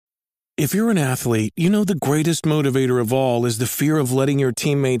If you're an athlete, you know the greatest motivator of all is the fear of letting your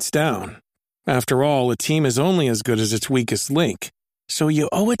teammates down. After all, a team is only as good as its weakest link. So you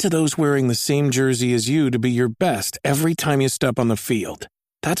owe it to those wearing the same jersey as you to be your best every time you step on the field.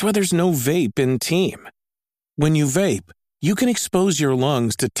 That's why there's no vape in team. When you vape, you can expose your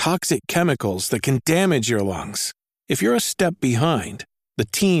lungs to toxic chemicals that can damage your lungs. If you're a step behind, the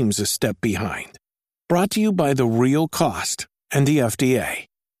team's a step behind. Brought to you by The Real Cost and the FDA.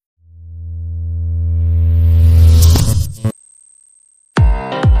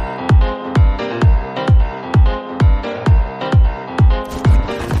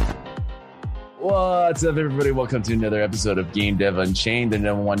 What's up, everybody? Welcome to another episode of Game Dev Unchained, the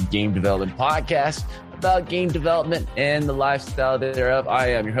 #1 game development podcast about game development and the lifestyle thereof. I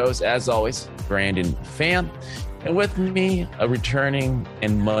am your host, as always, Brandon Pham. And with me, a returning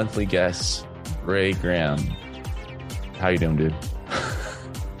and monthly guest, Ray Graham. How you doing, dude?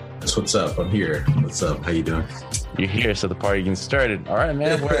 That's what's up. I'm here. What's up? How you doing? You're here, so the party can started. All right,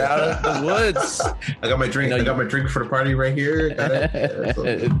 man. We're out of the woods. I got my drink. I got my drink for the party right here.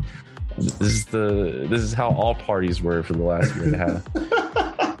 This is how all parties were for the last year and a half.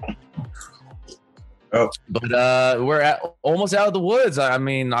 But we're almost out of the woods. I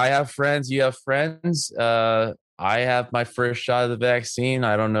mean, I have friends. You have friends. I have my first shot of the vaccine.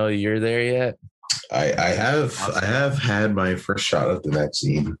 I don't know if you're there yet. I have had my first shot of the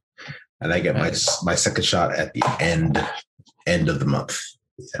vaccine, and I get my second shot at the end of the month.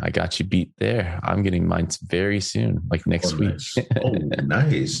 Yeah. I got you beat there. I'm getting mine very soon, like next week.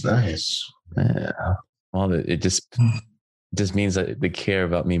 Nice. Yeah. Well, it just means that they care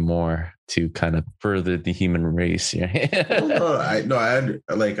about me more to kind of further the human race here. I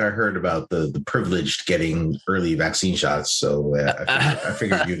heard about the privileged getting early vaccine shots, so I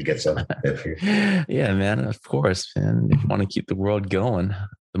figured you'd get some. Yeah, man. Of course, man. If you want to keep the world going,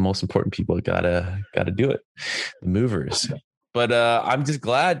 the most important people gotta do it. The movers. But I'm just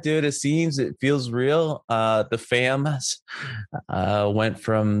glad, dude. It feels real. The fams went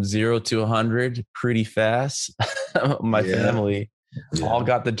from 0 to 100 pretty fast. My family all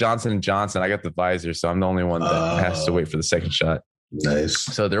got the Johnson & Johnson. I got the Pfizer, so I'm the only one that has to wait for the second shot. Nice.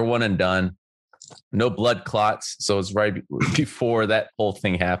 So they're one and done. No blood clots. So it's right before that whole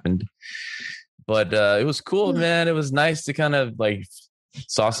thing happened. But it was cool, man. It was nice to kind of like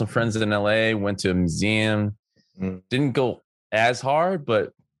saw some friends in LA, went to a museum. Didn't go as hard,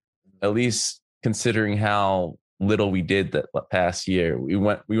 but at least considering how little we did that past year, we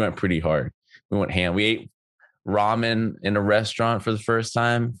went pretty hard. We went ham. We ate ramen in a restaurant for the first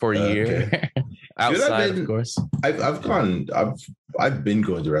time for a year. Outside, of course. I've been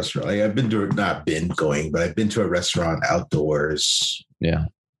going to a restaurant. Like I've been to a restaurant outdoors. Yeah.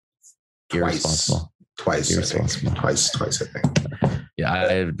 Irresponsible. Twice, I think. Yeah,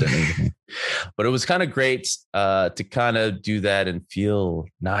 I haven't done anything. But it was kind of great to kind of do that and feel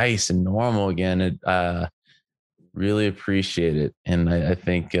nice and normal again. Really appreciate it. And I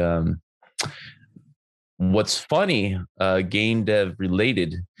think what's funny, game dev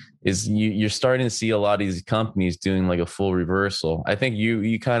related, is you're starting to see a lot of these companies doing like a full reversal. I think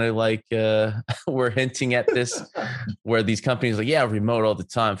you kind of like were hinting at this, where these companies are like, yeah, remote all the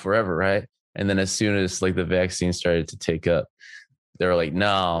time, forever, right? And then as soon as like the vaccine started to take up, they were like,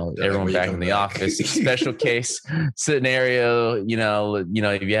 no, everyone back in the office. Special case scenario, you know,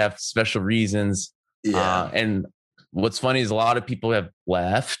 if you have special reasons. Yeah. And what's funny is a lot of people have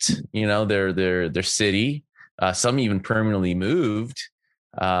left, you know, their city. Some even permanently moved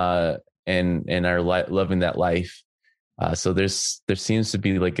and are loving that life. So there seems to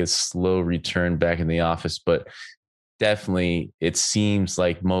be like a slow return back in the office, but definitely it seems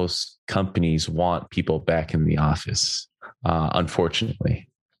like most companies want people back in the office. Unfortunately,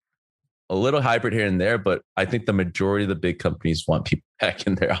 a little hybrid here and there, but I think the majority of the big companies want people back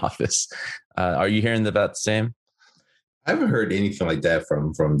in their office. Are you hearing about the same? I haven't heard anything like that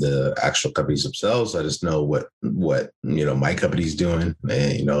from the actual companies themselves. I just know what my company's doing, and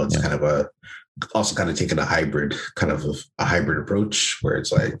it's kind of also kind of taking a hybrid approach where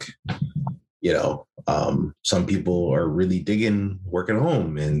it's like, some people are really digging working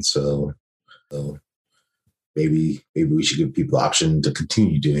home, and so maybe we should give people the option to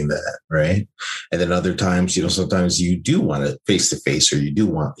continue doing that, right? And then other times, sometimes you do want it face-to-face, or you do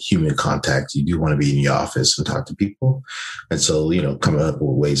want human contact. You do want to be in the office and talk to people. And so, coming up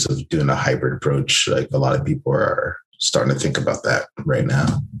with ways of doing a hybrid approach, like a lot of people are starting to think about that right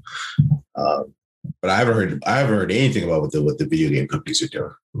now. But I haven't heard anything about what the video game companies are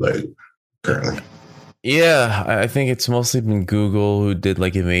doing, like, currently. Yeah, I think it's mostly been Google who did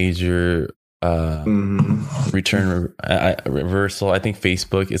like a major return reversal. I think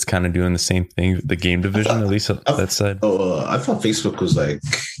Facebook is kind of doing the same thing. The game division, at least on that side. I thought Facebook was like,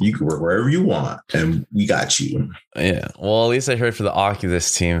 you can work wherever you want, and we got you. Yeah. Well, at least I heard for the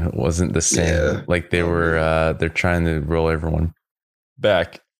Oculus team, it wasn't the same. Yeah. Like they were, they're trying to roll everyone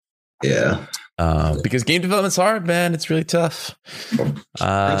back. Yeah. Because game development's hard, man. It's really tough.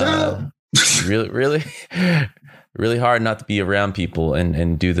 Really hard not to be around people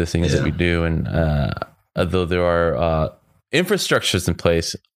and do the things that we do. And although there are infrastructures in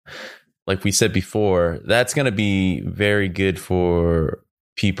place, like we said before, that's going to be very good for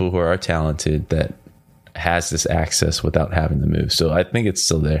people who are talented that has this access without having to move. So I think it's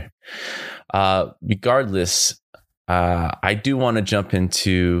still there. Regardless, I do want to jump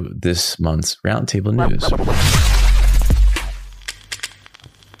into this month's Roundtable News.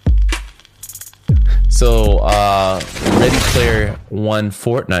 So, Ready Player One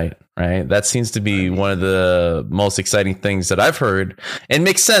Fortnite, right? That seems to be one of the most exciting things that I've heard. And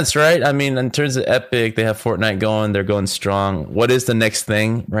makes sense, right? I mean, in terms of Epic, they have Fortnite going. They're going strong. What is the next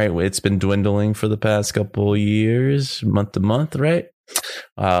thing, right? It's been dwindling for the past couple years, month to month, right?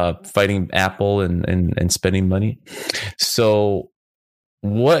 Fighting Apple and spending money. So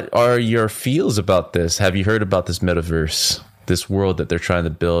what are your feels about this? Have you heard about this metaverse, this world that they're trying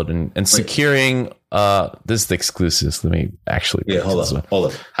to build and securing? This is the exclusives. Let me actually. Yeah, hold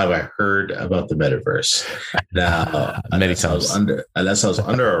on. Have I heard about the metaverse? Now, many times. Unless I was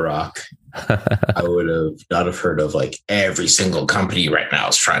under a rock, I would have not have heard of like every single company right now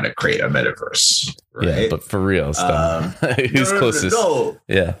is trying to create a metaverse. Right? Yeah, but for real stuff. Who's closest? No.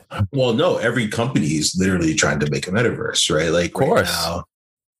 Yeah. Well, no, every company is literally trying to make a metaverse, right? Like, of course.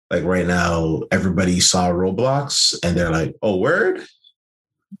 Right now, everybody saw Roblox and they're like, "Oh, word."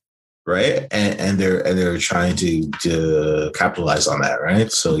 Right. And they're trying to capitalize on that.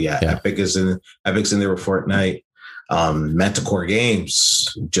 Right. So Epic's in there with Fortnite. Manticore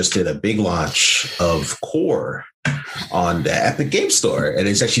Games just did a big launch of Core on the Epic Game Store, and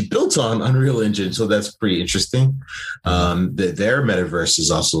it's actually built on Unreal Engine. So that's pretty interesting. Their metaverse is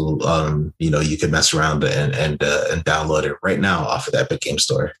also, you can mess around and download it right now off of the Epic Game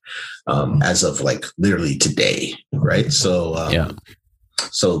Store as of like literally today. Right. So,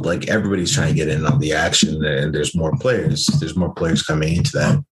 So like everybody's trying to get in on the action, and there's more players. There's more players coming into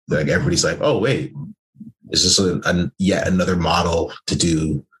that. Like everybody's like, oh wait, is this yet another model to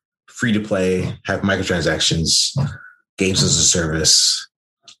do free to play, have microtransactions, games as a service,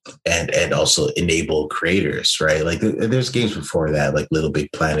 and also enable creators, right? Like there's games before that, like Little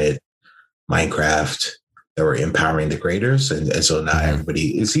Big Planet, Minecraft, that were empowering the creators, and so now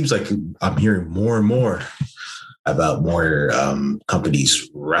everybody. It seems like I'm hearing more and more about more companies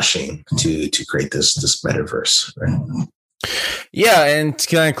rushing to create this metaverse, right? Yeah, and to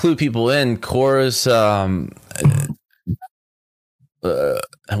kind of clue people in, Core's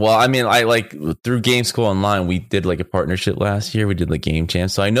well, I mean, I like through Game School Online, we did like a partnership last year. We did like Game Jam.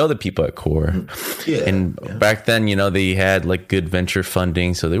 So I know the people at Core. Back then, they had like good venture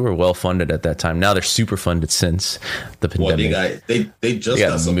funding. So they were well funded at that time. Now they're super funded since the pandemic. Well, they just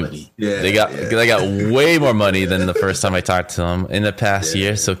got some money. Yeah, they got way more money than the first time I talked to them in the past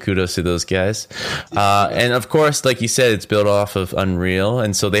year. So kudos to those guys. And of course, like you said, it's built off of Unreal.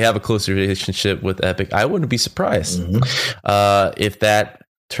 And so they have a closer relationship with Epic. I wouldn't be surprised if that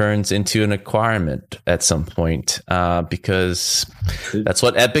turns into an acquirement at some point, because that's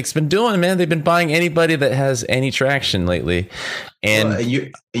what Epic's been doing, man. They've been buying anybody that has any traction lately. And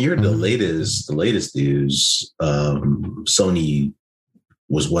you're the latest news. Sony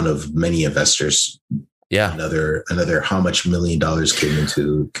was one of many investors. Yeah. Another how much $1 million came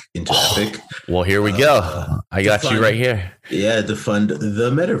into Epic. Well, here we go. I got you right here. Yeah, to fund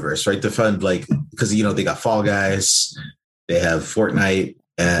the metaverse, right? To fund because they got Fall Guys, they have Fortnite,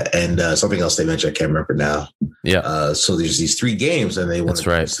 and something else they mentioned, I can't remember now. Yeah. So there's these 3 games, and they want to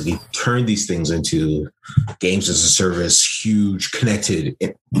basically turn these things into games as a service, huge connected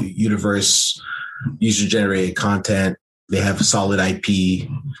universe, user generated content. They have solid IP.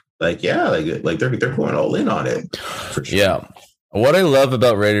 Like they're going all in on it. For sure. Yeah. What I love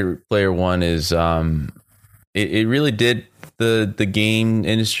about Ready Player One is it really did the game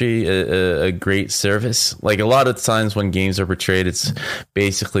industry a great service. Like a lot of times when games are portrayed, it's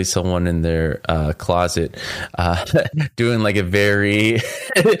basically someone in their closet doing like a very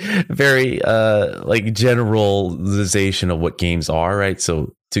very like generalization of what games are, right?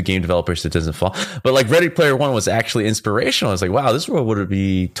 So to game developers it doesn't fall. But like Ready Player One was actually inspirational. I was like, wow, this world would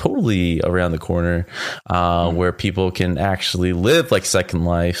be totally around the corner, where people can actually live like Second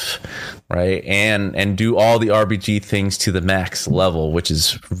Life, right? And do all the RPG things to the max level, which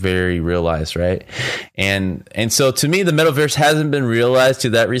is very realized, right? And so to me, the metaverse hasn't been realized to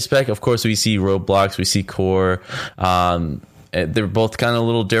that respect. Of course, we see Roblox, we see Core. They're both kind of a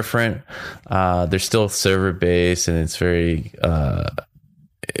little different. They're still server based, and it's very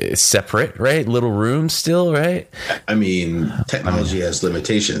separate, right? Little rooms still, right? I mean, technology has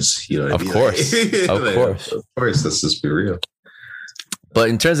limitations. You know what I mean? Of course. Of course. Let's just be real. But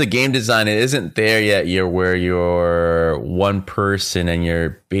in terms of game design, it isn't there yet. Where you're one person and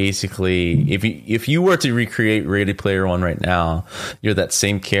you're basically, if you were to recreate Ready Player One right now, you're that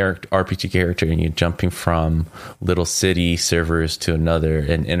same character, RPG character, and you're jumping from little city servers to another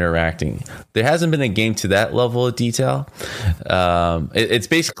and interacting. There hasn't been a game to that level of detail. It's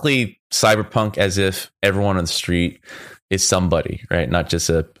basically Cyberpunk as if everyone on the street is somebody, right? Not just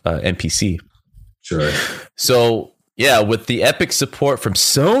a NPC. Sure. So, yeah, with the Epic support from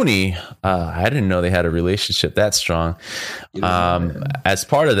Sony, I didn't know they had a relationship that strong. As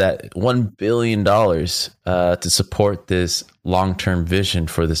part of that, $1 billion to support this long-term vision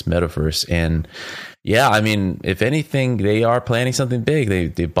for this metaverse. And yeah, I mean, if anything, they are planning something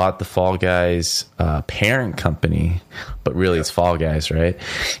big. They bought the Fall Guys parent company, but really it's Fall Guys, right?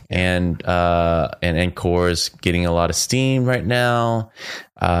 And Core's getting a lot of steam right now.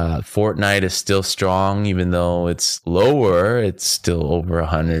 Fortnite is still strong, even though it's lower. It's still over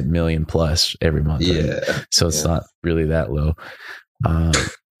 100 million plus every month. Yeah. Right? So it's not really that low.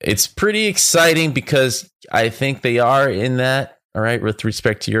 It's pretty exciting because I think they are in that. All right, with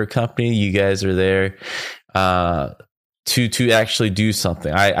respect to your company, you guys are there to actually do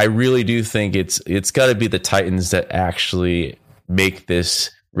something. I really do think it's got to be the Titans that actually make this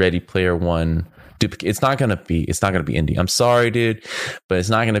Ready Player One. It's not gonna be indie. I'm sorry, dude, but it's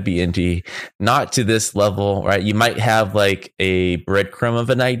not gonna be indie. Not to this level, right? You might have like a breadcrumb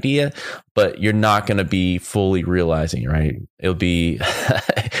of an idea, but you're not gonna be fully realizing, right? It'll be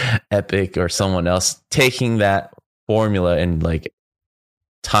Epic or someone else taking that formula and like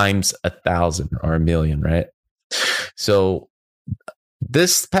times 1,000 or 1,000,000, right? So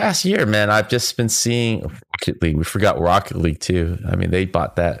this past year, man, I've just been seeing Rocket League. We forgot Rocket League too. I mean, they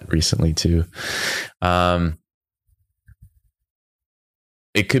bought that recently too.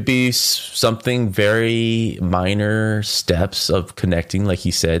 It could be something very minor steps of connecting, like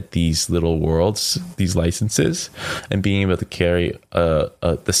you said, these little worlds, these licenses, and being able to carry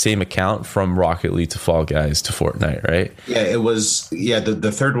the same account from Rocket League to Fall Guys to Fortnite, right? Yeah, it was. Yeah,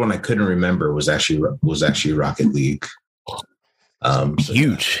 the third one I couldn't remember was actually Rocket League.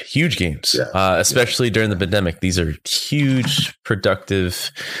 Huge games, especially during the pandemic. These are huge, productive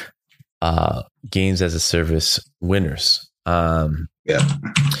games as a service winners. And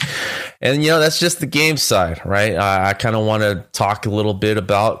that's just the game side, right? I kind of want to talk a little bit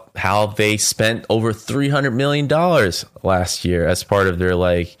about how they spent over $300 million last year as part of their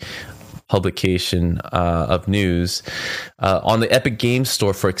publication of news on the Epic Games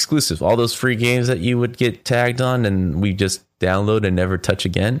Store for exclusive, all those free games that you would get tagged on and we just download and never touch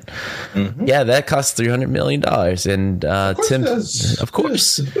again. Mm-hmm. Yeah, that cost $300 million. And of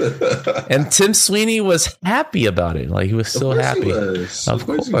course. And Tim Sweeney was happy about it. He was so happy. Of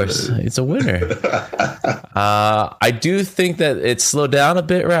course. It's a winner. I do think that it's slowed down a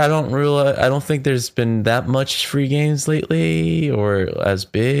bit, right? I don't think there's been that much free games lately or as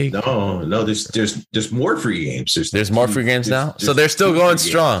big. No, there's more free games. There's more free games now. So they're still going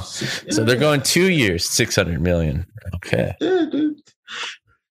strong. Yeah. So they're going 2 years, 600 million. Okay. Yeah, dude.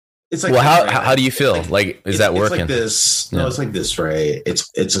 It's how do you feel? Is that working? It's like this. No, it's like this, right?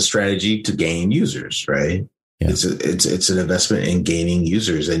 It's a strategy to gain users, right? Yeah. It's an investment in gaining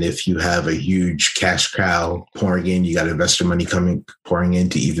users. And if you have a huge cash cow pouring in, you got investor money pouring in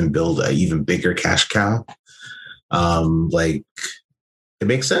to even build a even bigger cash cow. It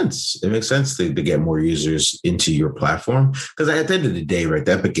makes sense. It makes sense to get more users into your platform. Because at the end of the day, right,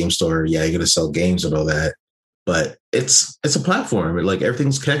 the Epic Game Store, yeah, you're going to sell games and all that. But it's a platform.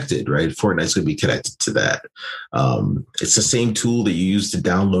 Everything's connected, right? Fortnite's going to be connected to that. It's the same tool that you use to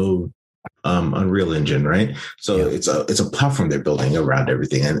download Unreal Engine, right? So yeah. It's a platform they're building around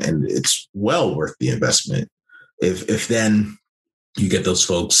everything, and it's well worth the investment. If then you get those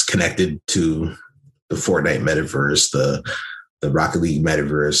folks connected to the Fortnite metaverse, the Rocket League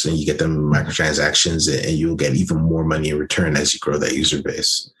metaverse, and you get them microtransactions, and you'll get even more money in return as you grow that user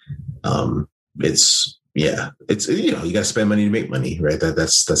base. You got to spend money to make money, right?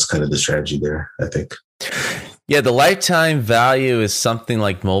 That's kind of the strategy there, I think. Yeah, the lifetime value is something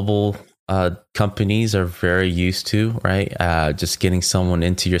like mobile companies are very used to, right? Just getting someone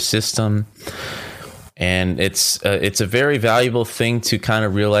into your system. And it's a very valuable thing to kind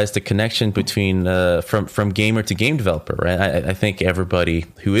of realize the connection between from gamer to game developer, right? I think everybody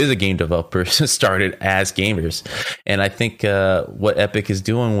who is a game developer started as gamers, and I think what Epic is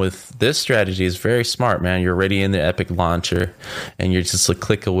doing with this strategy is very smart, man. You're already in the Epic launcher, and you're just a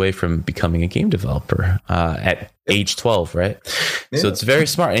click away from becoming a game developer at age 12, right? Yeah. So it's very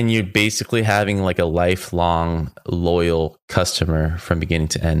smart, and you're basically having like a lifelong loyal customer from beginning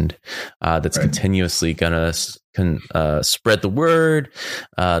to end that's continuously gonna spread the word,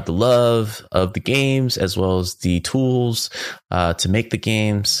 the love of the games, as well as the tools to make the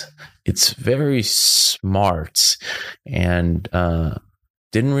games. It's very smart, and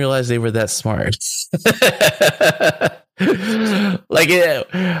didn't realize they were that smart.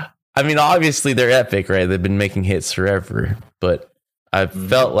 I mean, obviously they're Epic, right? They've been making hits forever, but I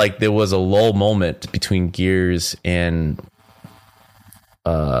felt like there was a lull moment between Gears and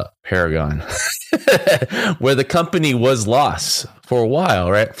Paragon, where the company was lost for a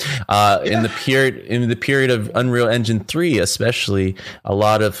while, right? In the period of Unreal Engine 3, especially, a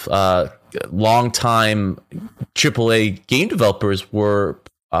lot of longtime AAA game developers were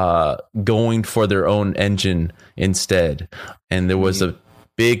going for their own engine instead, and there was a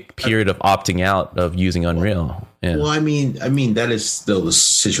big period of opting out of using Unreal. Yeah. Well, I mean, that is still the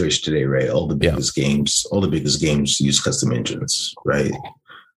situation today, right? All the biggest games use custom engines, right?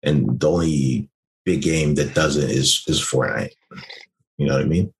 And the only big game that doesn't is Fortnite. You know what I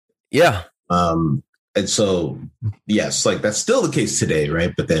mean? Yeah. And so, yes, like that's still the case today,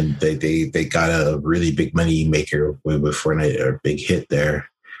 right? But then they got a really big money maker with Fortnite, a big hit there.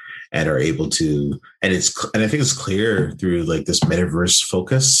 And are able to, and I think it's clear through like this metaverse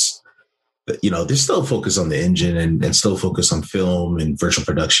focus that, you know, there's still focus on the engine and still focus on film and virtual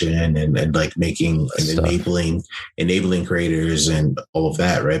production and like making and enabling creators and all of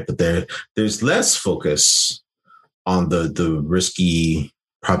that, right? But there's less focus on the risky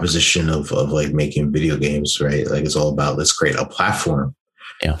proposition of like making video games, right? Like it's all about, let's create a platform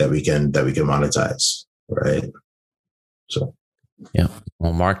that we can monetize, right? So. Yeah.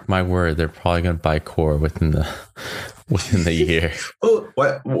 Well, mark my word, they're probably going to buy Core within the year. Oh,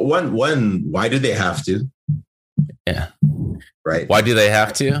 why do they have to? Yeah. Right. Why do they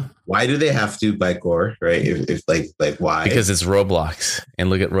have to? Why do they have to buy Core? Right. If like why? Because it's Roblox, and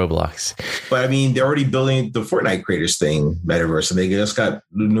look at Roblox. But I mean, they're already building the Fortnite creators thing, metaverse, and they just got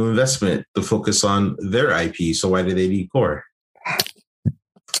new investment to focus on their IP. So why do they need Core?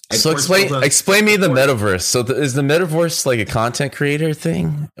 So explain me the metaverse. So is the metaverse like a content creator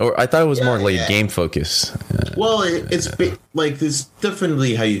thing, or I thought it was more like a game focus? Well, it's like it's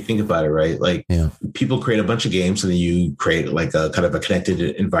definitely how you think about it, right? Like people create a bunch of games, and then you create like a kind of a connected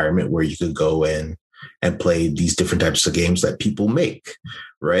environment where you could go in and play these different types of games that people make,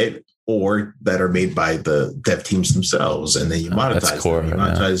 right? Or that are made by the dev teams themselves, and then you monetize. That's Core,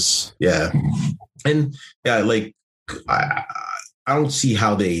 and like I don't see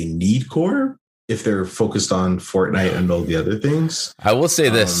how they need Core if they're focused on Fortnite and all the other things. I will say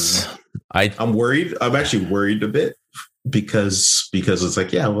this. I'm worried. I'm actually worried a bit because it's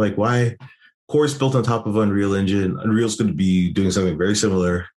like, like why? Core is built on top of Unreal Engine. Unreal's going to be doing something very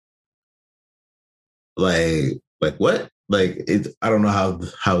similar. Like what? Like I don't know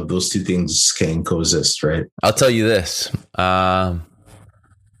how those two things can coexist, right? I'll tell you this. They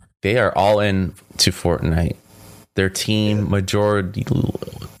are all in to Fortnite. Their team majorly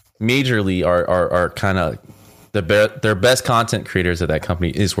are kind of their best content creators of that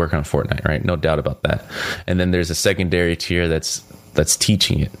company is working on Fortnite, right? No doubt about that. And then there's a secondary tier that's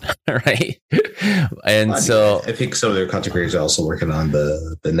teaching it, right? And I think some of their content creators are also working on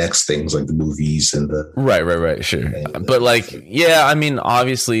the next things, like the movies and the right, sure. But I mean,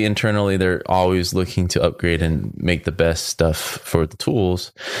 obviously internally they're always looking to upgrade and make the best stuff for the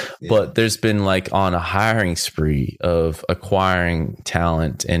tools. But there's been like on a hiring spree of acquiring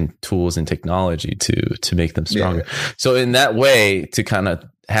talent and tools and technology to make them stronger. So in that way, to kind of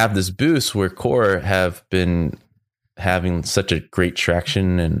have this boost where Core have been having such a great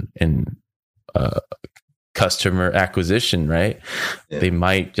traction and customer acquisition, right? They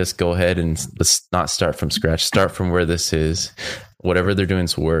might just go ahead and let's not start from scratch, start from where this is, whatever they're doing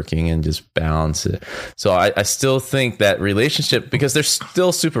is working, and just balance it. So I still think that relationship, because they're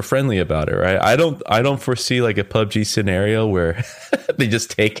still super friendly about it, right? I don't foresee like a PUBG scenario where they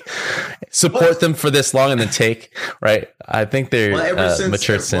just support them for this long and then take, right? I think they're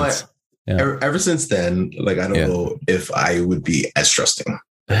matured since. Ever since then, like I don't know if I would be as trusting,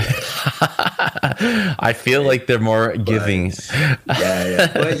 I feel like they're more giving.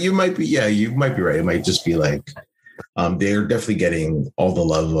 Yeah. But you might be right. It might just be like they're definitely getting all the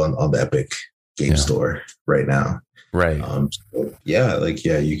love on the Epic Game Store right now. Right. So,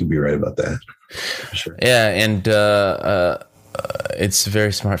 you could be right about that. For sure. Yeah, and it's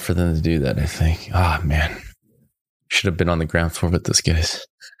very smart for them to do that, I think. Oh man. Should have been on the ground floor with those guys.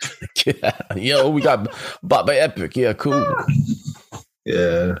 Yo, we got bought by Epic. Yeah, cool.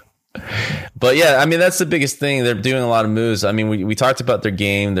 Yeah. But yeah, I mean, that's the biggest thing. They're doing a lot of moves. I mean, we talked about their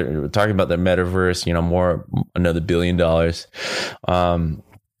game. We're talking about their metaverse, another $1 billion.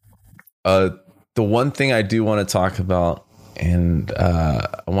 The one thing I do want to talk about, and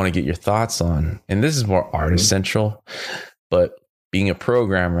I want to get your thoughts on, and this is more artist central, but being a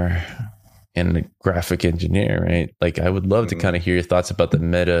programmer and a graphic engineer, right? Like, I would love to kind of hear your thoughts about the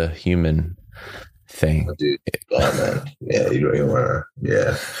meta human thing. Oh, dude. Oh man. Yeah, you don't even wanna.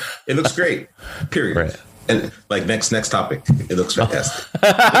 Yeah. It looks great. Period. Right. And like next topic. It looks fantastic.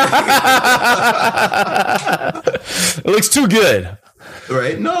 It looks too good.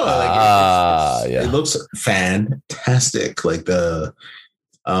 Right? No, it looks fantastic. Like the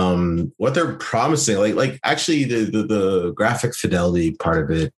what they're promising, like actually the graphic fidelity part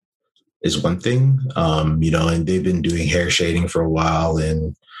of it is one thing. And they've been doing hair shading for a while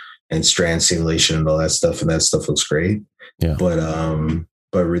and strand simulation and all that stuff, and that stuff looks great. Yeah.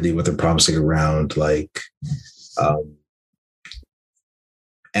 But really what they're promising around like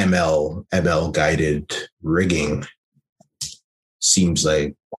ML guided rigging seems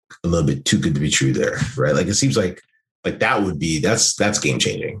like a little bit too good to be true there, right? Like it seems like that's game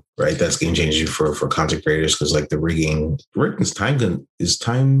changing, right? That's game changing for content creators, because like the rigging is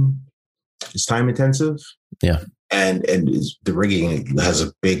time intensive. Yeah. And the rigging has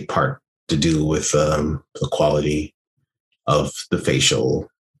a big part to do with the quality of the facial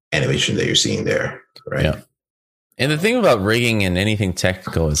animation that you're seeing there, right? Yeah. And the thing about rigging and anything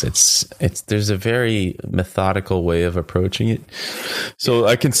technical is it's there's a very methodical way of approaching it. So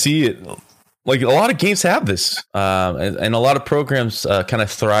I can see it. Like a lot of games have this, and a lot of programs kind of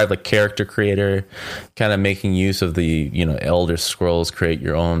thrive, like Character Creator, kind of making use of the Elder Scrolls create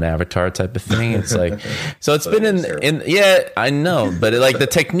your own avatar type of thing. It's like, so it's been in yeah, I know, but like the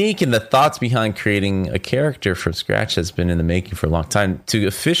technique and the thoughts behind creating a character from scratch has been in the making for a long time. To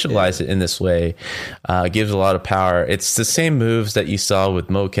officialize it in this way gives a lot of power. It's the same moves that you saw with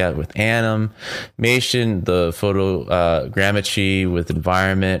mocap, with animation, the photogrammetry with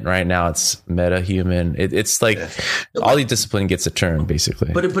environment. Right now, it's meta human. It's like all the discipline gets a turn,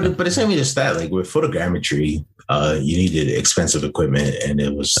 basically. But it's not even just that. Like with photogrammetry, you needed expensive equipment, and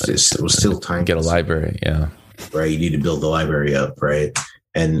it was still time. Get a library, yeah. Right, you need to build the library up, right?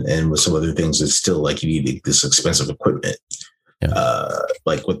 And with some other things, it's still like you need this expensive equipment. Yeah.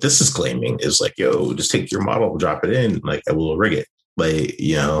 Like what this is claiming is like, yo, just take your model, drop it in, like I will rig it. Like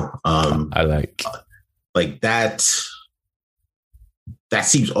I like that. That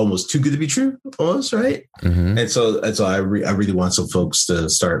seems almost too good to be true, almost, right? Mm-hmm. And so I really want some folks to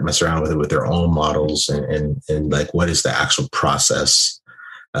start messing around with it with their own models and like what is the actual process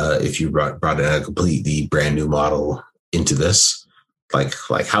if you brought in a completely brand new model into this, like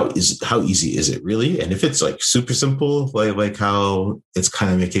how easy is it really? And if it's like super simple, like how it's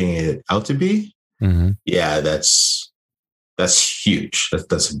kind of making it out to be, mm-hmm. Yeah, that's huge.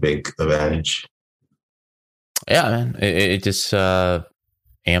 That's a big advantage. Yeah, man, it just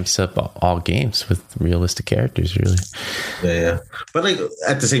amps up all games with realistic characters, really. Yeah. But like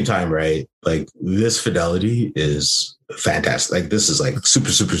at the same time, right? Like this fidelity is fantastic. Like this is like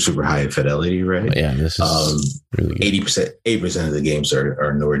super, super, super high fidelity, right? Yeah, this is really good. 80% of the games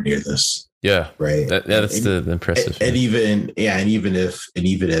are nowhere near this. Yeah, right. That's the impressive. And even if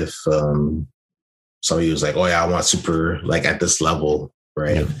somebody was like, oh yeah, I want super like at this level,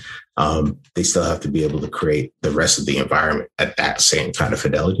 right? Yeah. They still have to be able to create the rest of the environment at that same kind of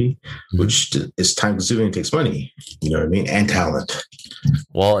fidelity, mm-hmm. which is time consuming and takes money. You know what I mean? And talent.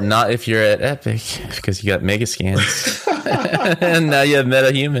 Well, not if you're at Epic, because you got Megascans and now you have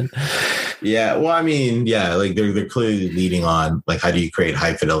MetaHuman. Yeah. Well, I mean, yeah, like they're clearly leading on like how do you create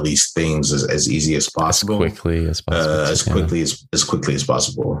high fidelity things as easy as possible, as quickly as possible, as quickly as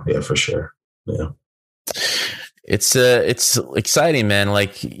possible. Yeah, for sure. Yeah. It's exciting, man.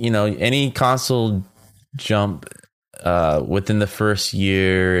 Like, any console jump within the first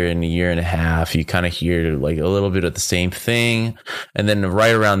year and a year and a half, you kind of hear like a little bit of the same thing. And then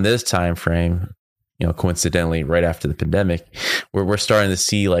right around this time frame, coincidentally right after the pandemic, where we're starting to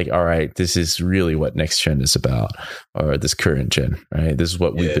see like, all right, this is really what next gen is about, or this current gen, right? This is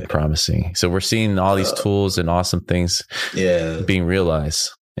what we've been promising. So we're seeing all these tools and awesome things being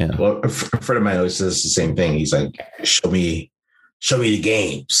realized. Yeah. Well, a friend of mine always says the same thing. He's like, show me the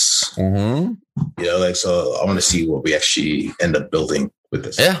games. Mm-hmm. So I want to see what we actually end up building with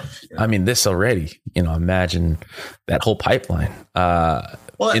this. Yeah. I mean, this already, imagine that whole pipeline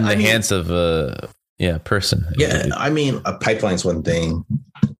in the hands of a person. Yeah. I mean, a pipeline's one thing.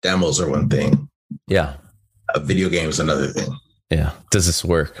 Demos are one thing. Yeah. A video game is another thing. Yeah. Does this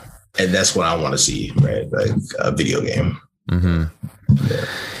work? And that's what I want to see, right? Like a video game. Mm-hmm. Yeah.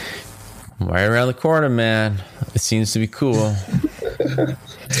 Right around the corner, man. It seems to be cool.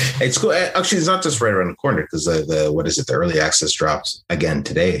 It's cool. Actually, it's not just right around the corner because the early access dropped again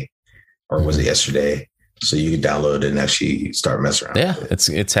today, or was it yesterday? So you can download it and actually start messing around. Yeah,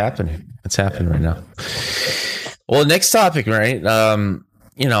 it's happening. It's happening right now. Well, next topic, right?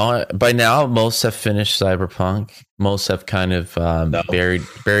 By now most have finished Cyberpunk. Most have kind of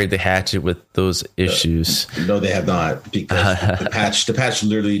buried the hatchet with those issues. No, they have not, because the patch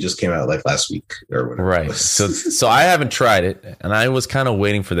literally just came out like last week or whatever. Right. So I haven't tried it, and I was kind of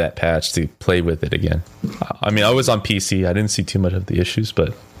waiting for that patch to play with it again. I mean, I was on PC. I didn't see too much of the issues,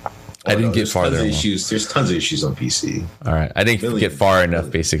 but I didn't get farther. There's tons of issues on PC. All right. I didn't get far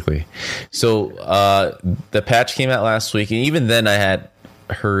enough, basically. So the patch came out last week, and even then I had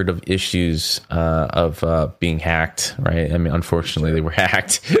heard of issues of being hacked, right? I mean, unfortunately, they were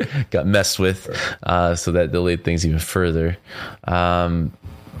hacked, got messed with, so that delayed things even further.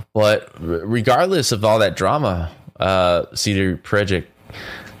 But regardless of all that drama, CD Projekt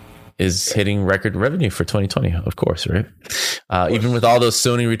is hitting record revenue for 2020, of course, right? Even with all those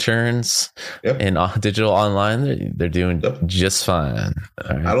Sony returns and digital online, they're doing just fine.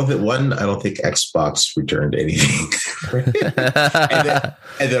 Right. I don't think Xbox returned anything.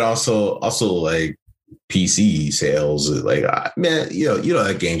 and then also like PC sales, like man,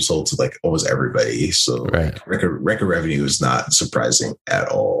 that game sold to like almost everybody. So record revenue is not surprising at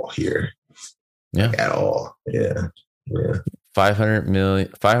all here. Yeah, like, at all. Yeah.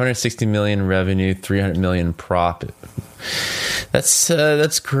 560 million revenue, 300 million profit.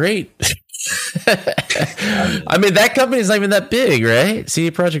 That's great. I mean, that company is not even that big, right?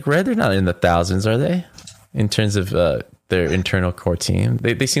 CD Projekt Red, they're not in the thousands, are they? In terms of their internal core team,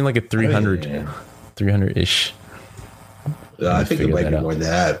 they seem like a 300-ish. I think it might be more than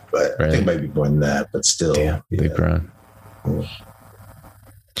that, but I think it might be more than that, but still. Damn, they've grown. Cool.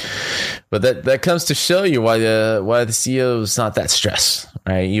 But that comes to show you why the CEO is not that stressed,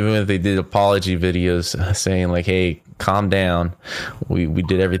 right? Even if they did apology videos saying like, "Hey, calm down, we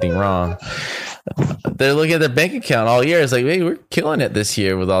did everything wrong." They're looking at their bank account all year. It's like, "Hey, we're killing it this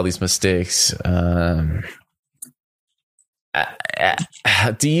year with all these mistakes."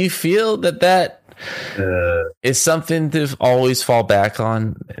 Do you feel that is something to always fall back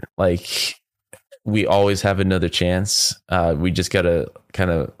on? Like, we always have another chance. We just gotta kind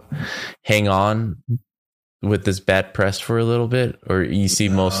of hang on with this bad press for a little bit, or you see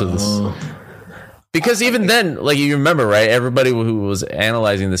most of this. Because even then, like, you remember, right? Everybody who was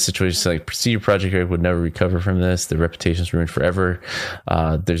analyzing the situation, like, CD Projekt Red would never recover from this. The reputation's ruined forever.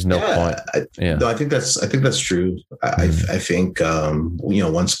 There's no point. No, I think that's true. I think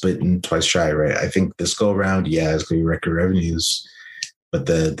once bitten, twice shy, right? I think this go around, it's going to be record revenues, but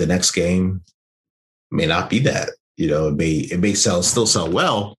the next game may not be that. It may still sell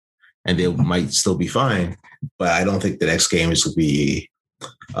well, and they might still be fine. But I don't think the next game is going to be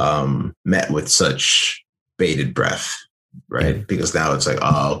met with such bated breath, right? Because now it's like,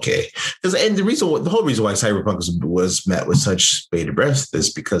 oh, okay. And the whole reason why Cyberpunk was met with such bated breath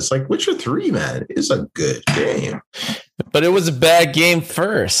is because, like, Witcher 3, man, is a good game. But it was a bad game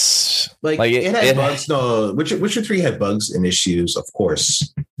first. Like it had bugs. No, Witcher 3 had bugs and issues, of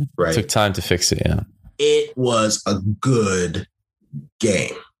course, right? It took time to fix it, yeah. It was a good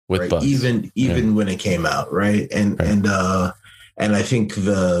game. With bugs. Even when it came out, right? And I think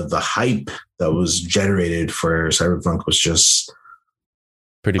the hype that was generated for Cyberpunk was just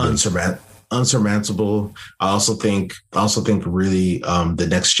pretty unsurmountable. I also think really the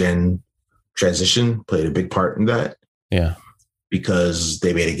next gen transition played a big part in that. Yeah, because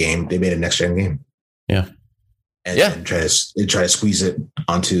they made a next gen game. Yeah, and try to squeeze it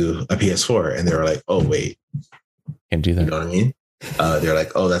onto a PS4, and they were like, oh wait, can't do that. You know what I mean? They're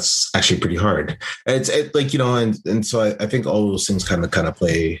like, oh, that's actually pretty hard. And it's like, and so I think all those things kind of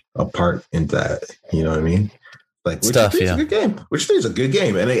play a part in that. You know what I mean? Like Witcher 3 is a good game. Witcher 3 is a good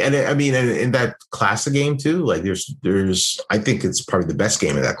game, and I mean, in that class of game too. Like there's I think it's probably the best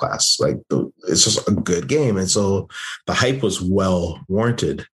game in that class. Like it's just a good game, and so the hype was well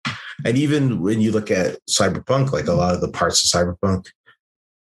warranted. And even when you look at Cyberpunk, like a lot of the parts of Cyberpunk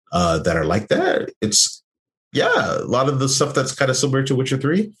that are like that, it's a lot of the stuff that's kind of similar to Witcher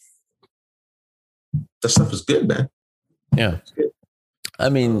 3. That stuff is good, man. Yeah. I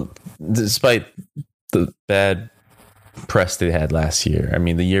mean, despite the bad press they had last year, I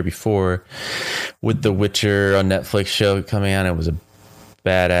mean, the year before with the Witcher on Netflix show coming out, it was a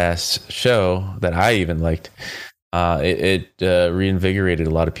badass show that I even liked. It reinvigorated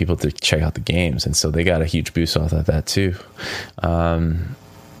a lot of people to check out the games, and so they got a huge boost off of that too.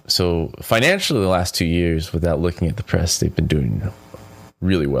 So financially, the last 2 years, without looking at the press, they've been doing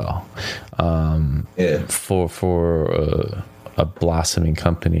really well. For a blossoming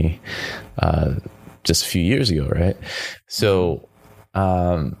company just a few years ago, right? So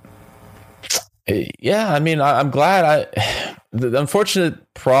yeah, I mean, I'm glad. The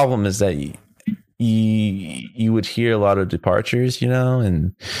unfortunate problem is that you would hear a lot of departures,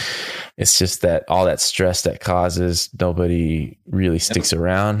 and it's just that all that stress that causes, nobody really sticks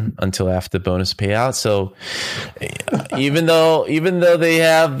around until after the bonus payout. So even though they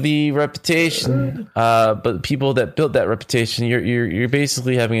have the reputation, but people that built that reputation, you're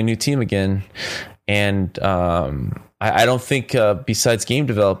basically having a new team again. And I don't think besides game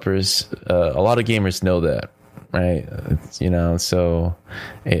developers, a lot of gamers know that. Right. So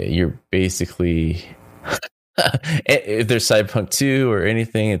you're basically, if there's Cyberpunk 2 or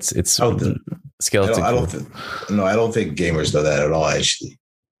anything, it's skeleton. I don't think gamers know that at all, actually.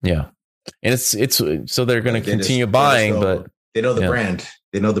 Yeah. And it's so they're going to continue buying, but they know the brand.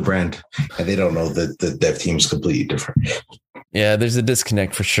 They know the brand, and they don't know that the dev team is completely different. Yeah, there's a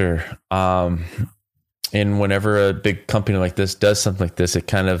disconnect for sure. And whenever a big company like this does something like this, it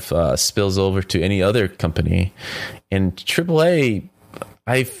kind of spills over to any other company. And AAA,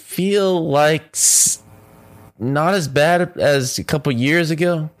 I feel like not as bad as a couple years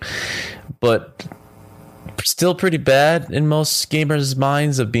ago, but still pretty bad in most gamers'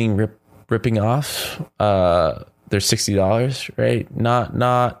 minds of being ripping off their $60, right?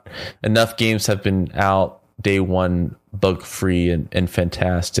 Not enough games have been out day one bug free and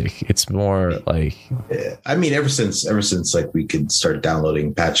fantastic. It's more like, I mean, ever since like we could start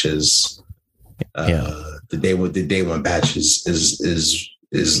downloading patches, the day one patches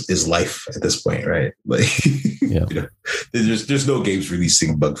is life at this point, right? Like, there's no games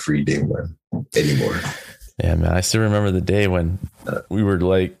releasing bug free day one anymore. Yeah, man, I still remember the day when we were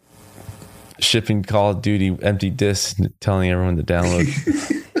like shipping Call of Duty empty discs, and telling everyone to download.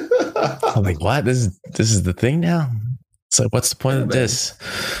 I'm like, what? This is the thing now? It's like, what's the point of this?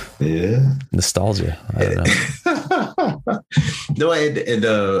 Yeah. Nostalgia. I don't know. No,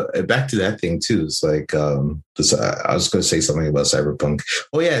 and back to that thing too. It's like, I was going to say something about Cyberpunk.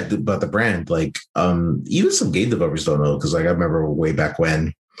 Oh yeah, about the brand. Like, even some game developers don't know, because like I remember way back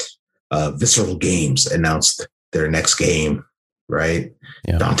when Visceral Games announced their next game, right?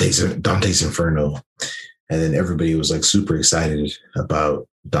 Yeah. Dante's Inferno. And then everybody was like super excited about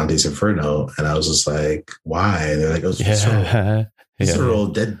Dante's Inferno, and I was just like, "Why?" And they're like, "Oh, it's Visceral.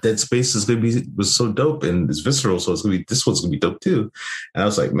 Dead Space was so dope, and it's Visceral, so this one's gonna be dope too." And I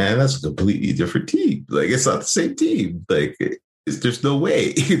was like, "Man, that's a completely different team. Like, it's not the same team. Like, there's no way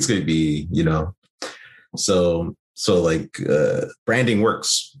it's gonna be, So like, branding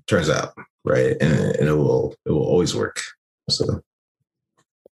works, turns out, right? And it will always work. So,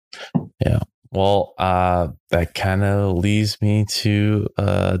 yeah. Well, that kind of leads me to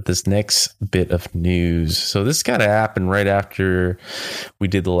this next bit of news. So this kind of happened right after we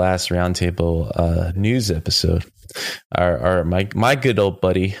did the last roundtable news episode. My good old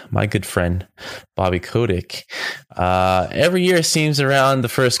buddy, my good friend, Bobby Kotick, every year seems around the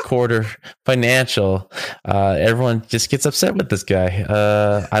first quarter financial, everyone just gets upset with this guy.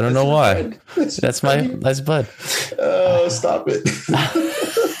 I don't know why. That's bud. Oh, stop it.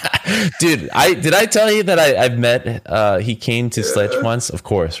 Dude, did I tell you that I've met he came to Sledge once? Of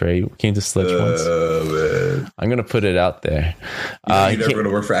course, right? He came to Sledge once. Man. I'm gonna put it out there. You're never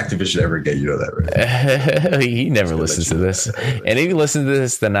gonna work for Activision ever again. You know that, right? He never listens to this. And if you listen to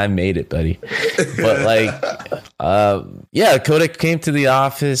this, then I made it, buddy. But like Kotick came to the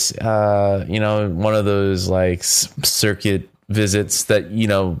office, one of those like circuit visits that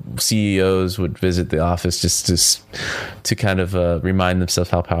CEOs would visit the office just to kind of remind themselves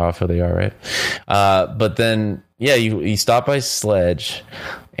how powerful they are, right? But then you stop by Sledge,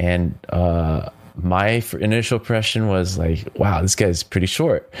 and my initial impression was like, wow, this guy's pretty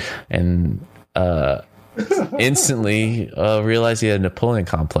short. And instantly realized he had a Napoleon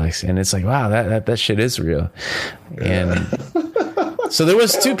complex, and it's like, wow, that shit is real. And so there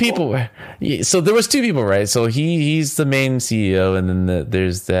was two people. Right? So he's the main CEO, and then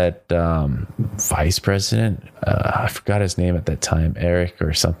there's that vice president. I forgot his name at that time, Eric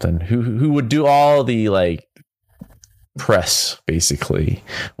or something, who would do all the like press basically.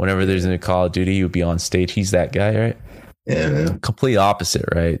 Whenever there's a Call of Duty, he would be on stage. He's that guy, right? Yeah, man. Complete opposite,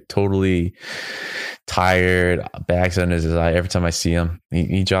 right? Totally tired, bags under his eye. Every time I see him,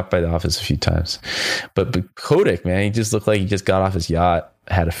 he dropped by the office a few times. But Kotick, man, he just looked like he just got off his yacht,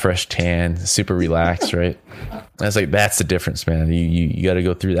 had a fresh tan, super relaxed, right? I was like, that's the difference, man. You got to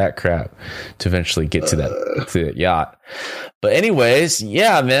go through that crap to eventually get to that yacht. But anyways,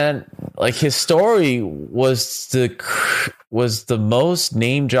 yeah, man, like his story was the most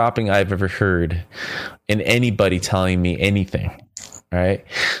name dropping I've ever heard in anybody telling me anything. Right.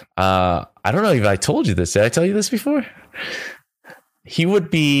 I don't know if I told you this. Did I tell you this before? He would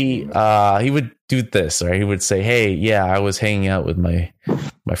do this, right? He would say, hey, yeah, I was hanging out with my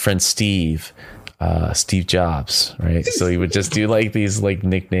friend Steve Jobs. Right. So he would just do like these like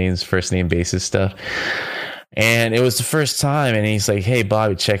nicknames, first name basis stuff. And it was the first time. And he's like, hey,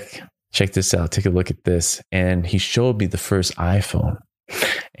 Bobby, check this out. Take a look at this. And he showed me the first iPhone.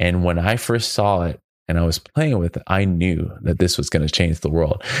 And when I first saw it and I was playing with it, I knew that this was going to change the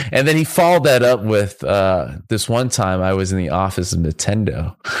world. And then he followed that up with this one time I was in the office of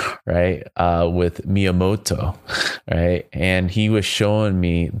Nintendo, right, with Miyamoto, right? And he was showing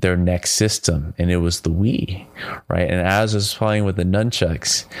me their next system, and it was the Wii, right? And as I was playing with the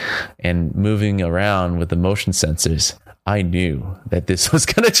nunchucks and moving around with the motion sensors, I knew that this was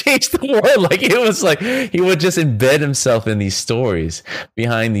going to change the world. Like it was like he would just embed himself in these stories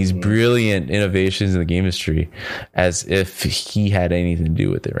behind these brilliant innovations in the game industry as if he had anything to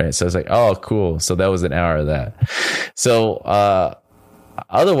do with it. Right. So I was like, oh, cool. So that was an hour of that. So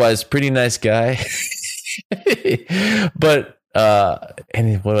otherwise, pretty nice guy. But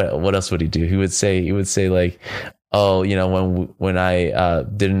and what else would he do? He would say like, oh, you know, when I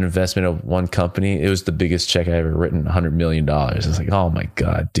did an investment of one company, it was the biggest check I ever written, $100 million. I was like, oh my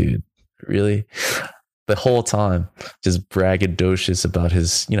God, dude, really? The whole time just braggadocious about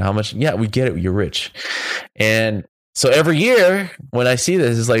his, you know, how much, yeah, we get it. You're rich. And so every year when I see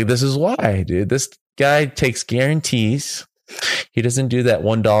this, it's like, this is why, dude, this guy takes guarantees. He doesn't do that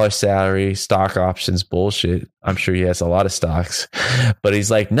 $1 salary, stock options bullshit. I'm sure he has a lot of stocks, but he's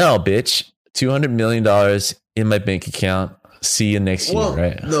like, no, bitch, $200 million in my bank account. See you next year,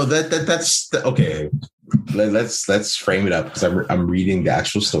 right? No, that's okay. Let's frame it up because I'm reading the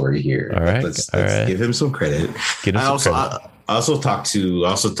actual story here. All right, let's give him some credit. I also talked to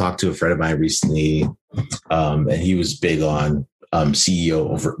a friend of mine recently, and he was big on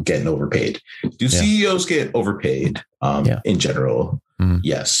CEO getting overpaid. Do CEOs get overpaid? In general,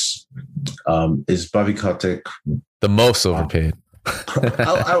 yes. Is Bobby Kotick the most overpaid?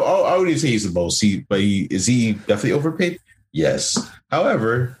 I wouldn't say he's the most. Is he definitely overpaid? Yes.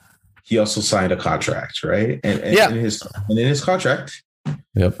 However, he also signed a contract, right? And in his contract,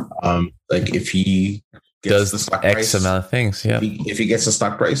 yep. Like if he gets the stock X price, amount of things, yeah. If he gets the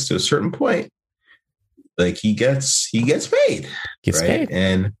stock price to a certain point, like he gets paid, right?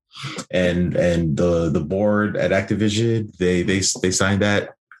 And the board at Activision, they signed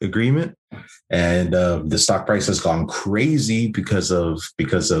that agreement. And the stock price has gone crazy because of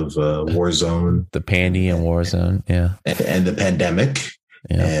Warzone, the Pandy and Warzone, yeah, and the pandemic,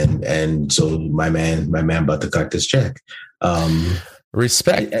 and so my man about to collect his check.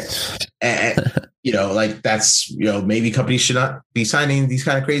 Respect, and, you know, like that's, you know, maybe companies should not be signing these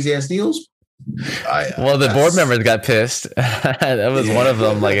kind of crazy ass deals. Well, the board members got pissed. That was one of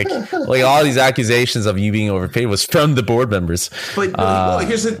them. Like all these accusations of you being overpaid was from the board members. But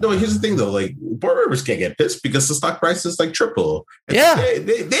here's the thing though. Like board members can't get pissed because the stock price is like triple. And yeah,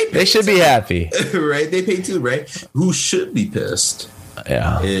 they should be happy, right? They pay too, right? Who should be pissed?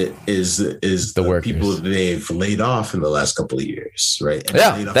 Yeah, it is the workers. People they've laid off in the last couple of years, right?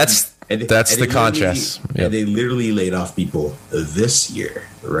 And that's the contrast. Yep. And they literally laid off people this year,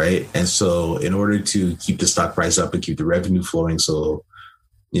 right? And so in order to keep the stock price up and keep the revenue flowing, so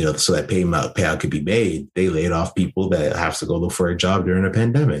you know, so that payout could be made, they laid off people that have to go look for a job during a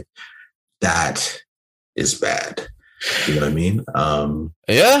pandemic. That is bad. You know what I mean?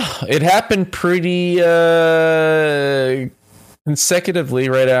 Yeah, it happened pretty consecutively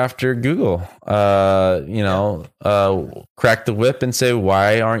right after Google, cracked the whip and say,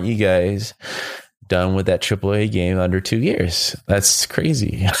 why aren't you guys done with that AAA game under 2 years? That's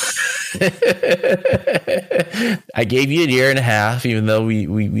crazy. I gave you a year and a half, even though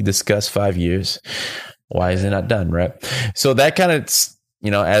we discussed 5 years. Why is it not done? Right. So that kind of,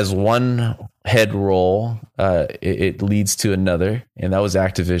 as one head roll, it leads to another, and that was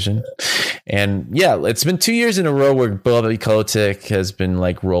Activision. And yeah, it's been 2 years in a row where Bobby Kotick has been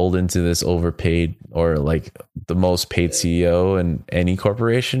like rolled into this overpaid, or like the most paid CEO in any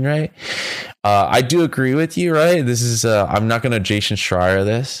corporation, right? I do agree with you, right? This is I'm not going to Jason Schreier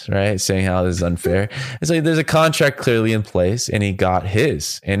this, right? Saying how this is unfair. It's like there's a contract clearly in place, and he got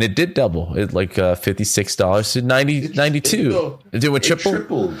his, and it did double. It like $56 to 92. It did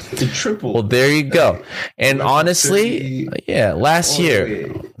triple. It tripled. Well, there you go. And honestly, last year,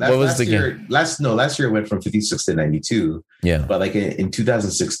 what was the game? Last year it went from 56 to 92. Yeah, but like in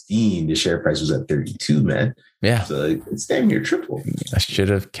 2016, the share price was at 32, man. Yeah, so it's damn near triple. I should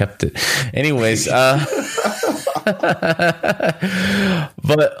have kept it. Anyways, but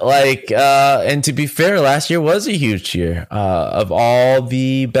like, and to be fair, last year was a huge year. Of all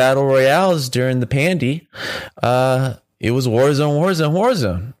the battle royales during the pandy, it was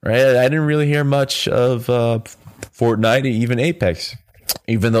Warzone, right? I didn't really hear much of Fortnite, even Apex.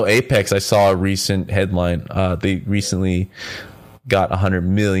 Even though Apex, I saw a recent headline. They recently got 100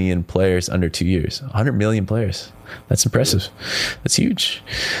 million players under 2 years. 100 million players. That's impressive. That's huge.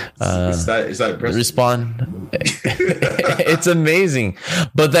 Is that impressive? Respawn. It's amazing.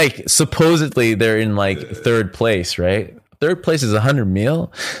 But like supposedly they're in like third place, right? Third place is 100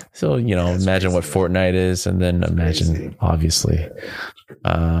 mil. So, imagine what Fortnite is, and then imagine obviously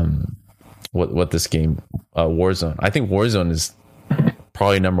what this game, Warzone. I think Warzone is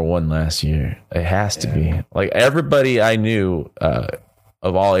probably number one last year. It has to be. Like everybody I knew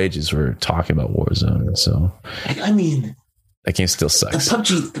of all ages were talking about Warzone. So I mean, that game still sucks. The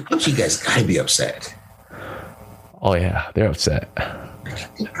PUBG guys gotta be upset. Oh yeah, they're upset.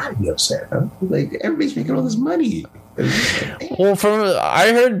 They gotta be upset. Huh? Like everybody's making all this money. Well,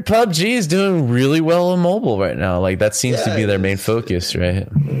 I heard PUBG is doing really well on mobile right now. Like that seems to be their main focus, right?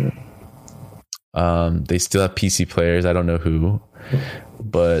 They still have PC players. I don't know who,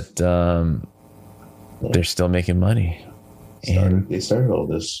 but they're still making money. They started all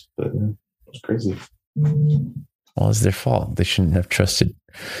this, but it's crazy. Well, it's their fault. They shouldn't have trusted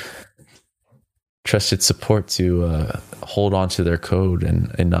support to hold on to their code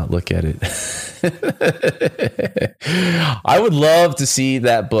and not look at it. I would love to see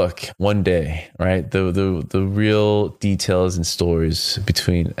that book one day, right? The real details and stories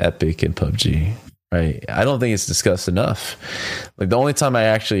between Epic and PUBG. Right. I don't think it's discussed enough. Like the only time I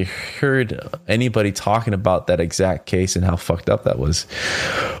actually heard anybody talking about that exact case and how fucked up that was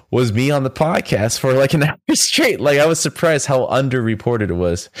me on the podcast for like an hour straight. Like I was surprised how underreported it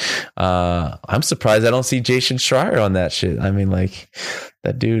was. I'm surprised I don't see Jason Schreier on that shit. I mean, like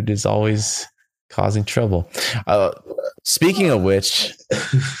that dude is always causing trouble. Speaking of which,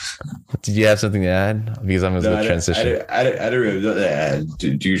 did you have something to add? Because I'm going to transition. I don't really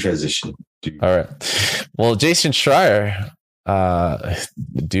do your transition. All right. Well, Jason Schreier,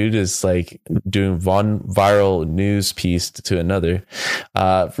 dude is like doing one viral news piece to another.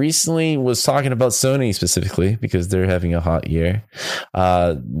 Recently was talking about Sony specifically because they're having a hot year.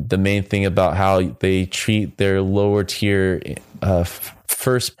 The main thing about how they treat their lower tier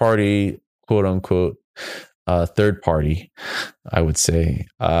first party, quote unquote, third party, I would say,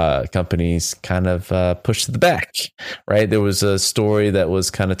 companies kind of pushed to the back, right? There was a story that was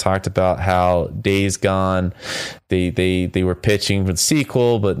kind of talked about how Days Gone, they were pitching for the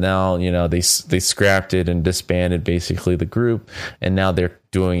sequel, but now, they scrapped it and disbanded basically the group, and now they're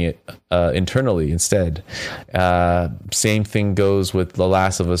doing it internally instead. Same thing goes with The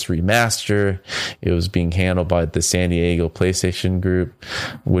Last of Us Remaster. It was being handled by the San Diego PlayStation group,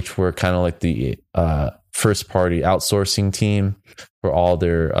 which were kind of like the first party outsourcing team for all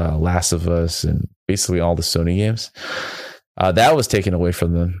their Last of Us and basically all the Sony games. That was taken away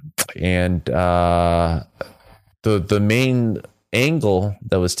from them. And the main angle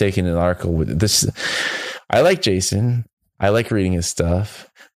that was taken in the article with this, I like Jason. I like reading his stuff,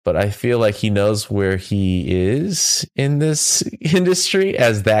 but I feel like he knows where he is in this industry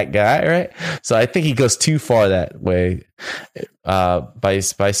as that guy, right? So I think he goes too far that way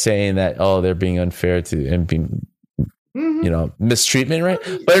by saying that, they're being unfair to and being, mistreatment, right?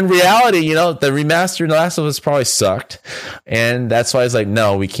 But in reality, the remastered Last of Us probably sucked, and that's why it's like,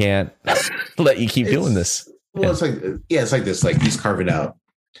 no, we can't let you keep doing this. Well, it's like this. Like he's carving out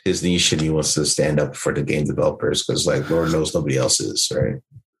his niche and he wants to stand up for the game developers because, like, Lord knows nobody else is, right?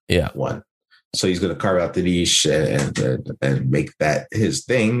 Yeah. One. So he's going to carve out the niche and make that his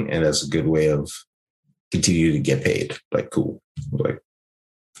thing, and that's a good way of continue to get paid. Like, cool,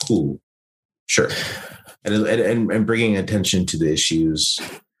 sure, and bringing attention to the issues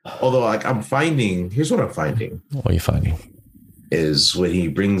Although, like, here's what I'm finding. What are you finding? Is when he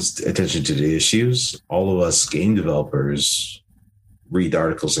brings attention to the issues, all of us game developers read the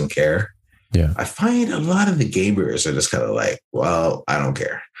articles and care. Yeah. I find a lot of the gamers are just kind of like, well, I don't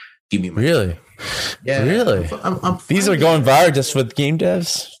care. Give me my Really? Yeah. Really? I'm These are going viral just with game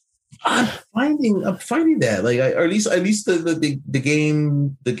devs? I'm finding that, like, or at least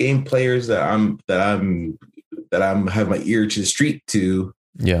the game players that I'm have my ear to the street to.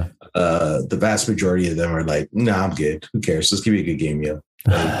 Yeah. The vast majority of them are like, nah, I'm good. Who cares? Just give me a good game, yo.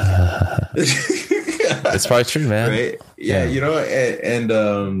 It's probably true, man. Right? Yeah, you know,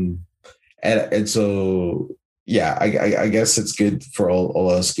 and so yeah, I guess it's good for all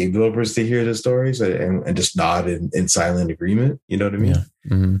us game developers to hear the stories and just nod in silent agreement. You know what I mean? Yeah.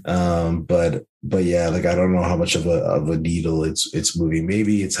 Mm-hmm. But yeah, like, I don't know how much of a needle it's moving.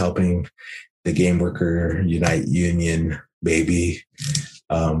 Maybe it's helping the Game Worker Unite Union, maybe.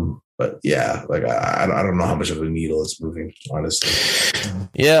 But yeah, like, I don't know how much of a needle it's moving, honestly.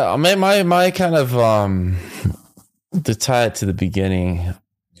 Yeah, I mean, my kind of to tie it to the beginning,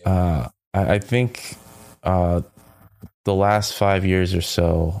 I think the last 5 years or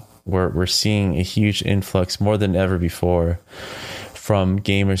so, we're seeing a huge influx, more than ever before, from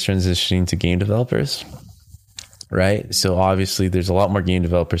gamers transitioning to game developers. Right. So obviously there's a lot more game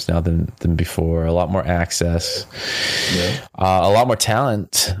developers now than before, a lot more access, a lot more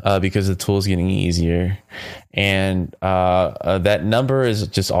talent because the tool's getting easier. And that number is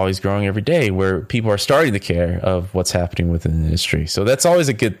just always growing every day, where people are starting to care of what's happening within the industry. So that's always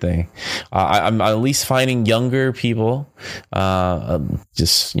a good thing. I'm at least finding younger people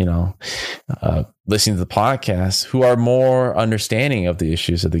just, listening to the podcast who are more understanding of the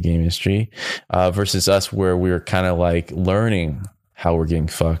issues of the game industry versus us, where we're kind of like learning how we're getting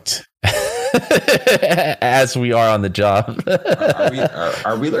fucked as we are on the job.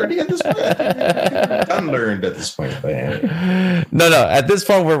 Are we learning at this point? Unlearned at this point. No. At this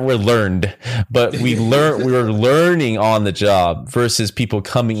point, we're learned, but we're learning on the job versus people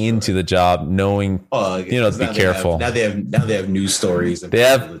coming into the job knowing, to be careful. Now they have news stories. They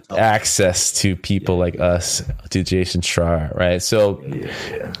have access to people like us, to Jason Schreier, right? So.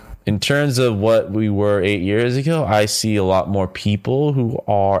 Yeah. In terms of what we were 8 years ago, I see a lot more people who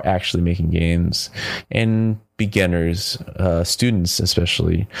are actually making games, and beginners, students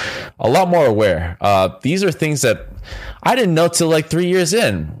especially, a lot more aware. These are things that I didn't know till like 3 years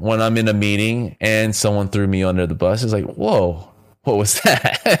in, when I'm in a meeting and someone threw me under the bus. It's like, whoa, what was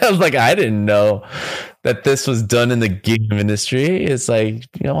that? I was like, I didn't know that this was done in the game industry. It's like,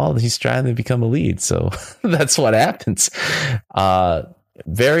 he's trying to become a lead. So that's what happens.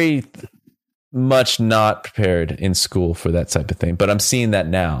 Very much not prepared in school for that type of thing, but I'm seeing that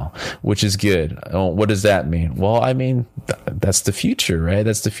now, which is good. What does that mean? Well, I mean, that's the future, right?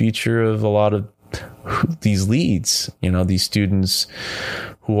 That's the future of a lot of these leads, these students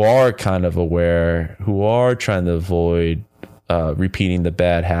who are kind of aware, who are trying to avoid repeating the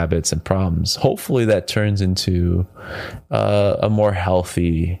bad habits and problems. Hopefully that turns into a more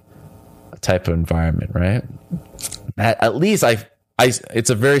healthy type of environment, right? At least it's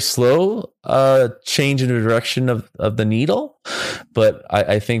a very slow change in the direction of the needle, but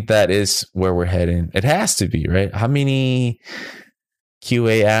I think that is where we're heading. It has to be, right? How many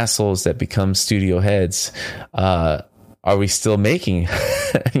QA assholes that become studio heads are we still making?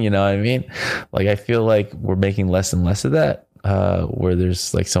 You know what I mean? Like, I feel like we're making less and less of that, where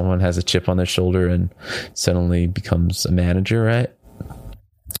there's like someone has a chip on their shoulder and suddenly becomes a manager, right?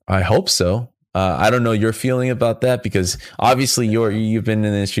 I hope so. I don't know your feeling about that, because obviously you've been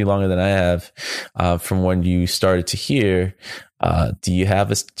in the industry longer than I have. From when you started to hear, do you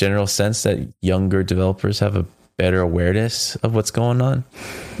have a general sense that younger developers have a better awareness of what's going on?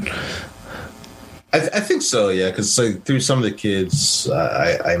 I think so, yeah, because through some of the kids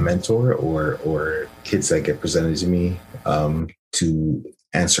I mentor or kids that get presented to me to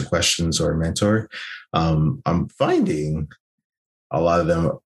answer questions or mentor, I'm finding a lot of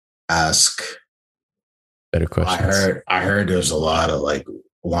them ask better questions. I heard there's a lot of like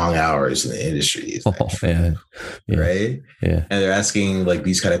long hours in the industry. Yeah. Right? Yeah. And they're asking like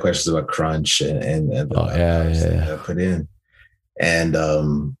these kind of questions about crunch and the put in.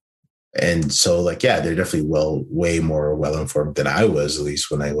 And so like, yeah, they're definitely way more well informed than I was, at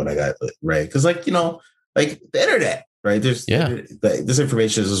least when I got right. Because like, like the internet, right? There's this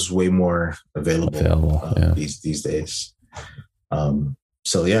information is just way more available these days.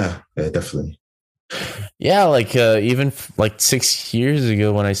 So yeah, definitely. Yeah, like even like 6 years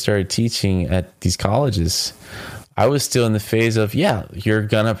ago when I started teaching at these colleges, I was still in the phase of, you're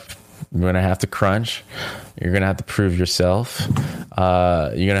gonna You're going to have to crunch. You're going to have to prove yourself.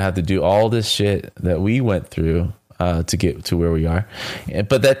 You're going to have to do all this shit that we went through to get to where we are.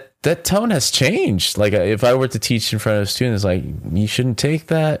 But that tone has changed. Like if I were to teach in front of students, like you shouldn't take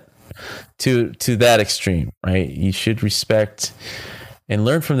that to that extreme, right? You should respect and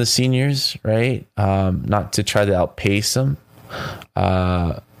learn from the seniors, right? Not to try to outpace them.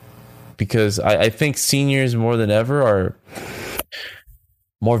 Because I think seniors more than ever are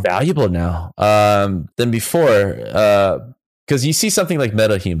more valuable now than before. Because you see something like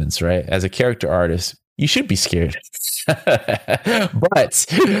MetaHumans, right? As a character artist, you should be scared. But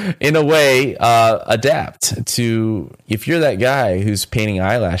in a way, adapt to, if you're that guy who's painting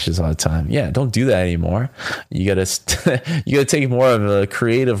eyelashes all the time, yeah, don't do that anymore. You gotta take more of a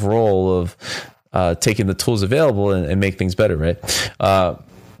creative role of taking the tools available and make things better, right?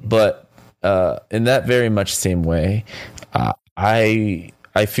 But in that very much same way,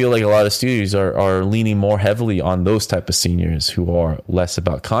 I feel like a lot of studios are leaning more heavily on those type of seniors who are less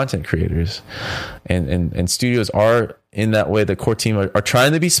about content creators, and studios are in that way. The core team are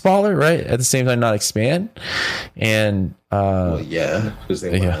trying to be smaller, right? At the same time, not expand. And because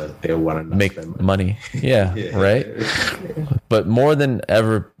they want to make money. Yeah, right. But more than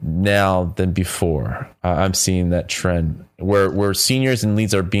ever now than before, I'm seeing that trend where seniors and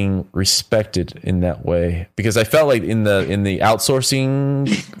leads are being respected in that way. Because I felt like in the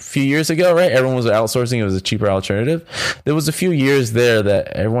outsourcing a few years ago, right? Everyone was outsourcing; it was a cheaper alternative. There was a few years there that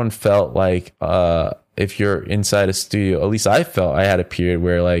everyone felt like, if you're inside a studio, at least I felt I had a period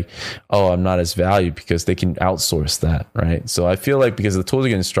where like, oh, I'm not as valued because they can outsource that, right? So I feel like because the tools are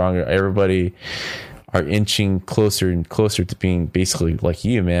getting stronger, everybody are inching closer and closer to being basically like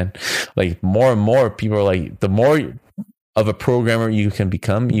you, man. Like more and more people are like, the more of a programmer you can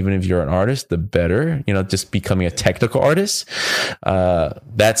become, even if you're an artist, the better. You know, just becoming a technical artist.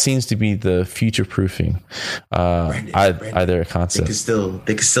 That seems to be the future proofing. Brandon, either a concept. They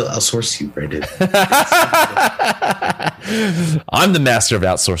can still outsource you, Brandon. I'm the master of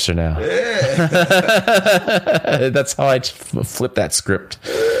outsourcer now. Yeah. That's how I flip that script.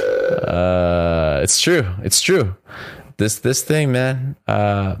 It's true. This thing, man.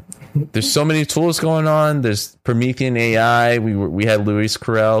 There's so many tools going on. There's Promethean AI. We had Luis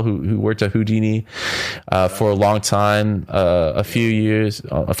Carell who worked at Houdini for a long time, a few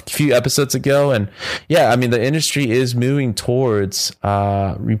episodes ago, and yeah, I mean the industry is moving towards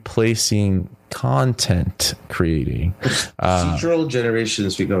replacing content creating. Procedural generation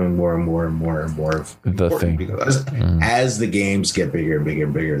is becoming more and more of the thing because as the games get bigger and bigger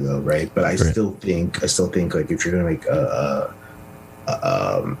and bigger, though, right? But I still think like if you're gonna make a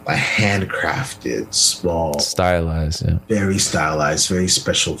handcrafted, small, stylized, very stylized, very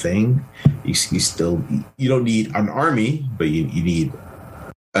special thing, you don't need an army, but you need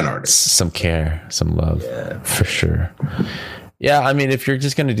an artist, some care, some love, for sure. Yeah, I mean, if you're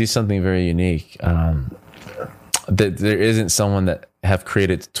just going to do something very unique, there isn't someone that have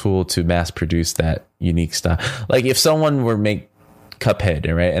created a tool to mass produce that unique style. Like if someone were make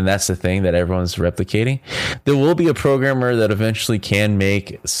Cuphead, right? And that's the thing that everyone's replicating. There will be a programmer that eventually can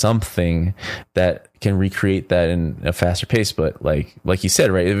make something that can recreate that in a faster pace. But like you said,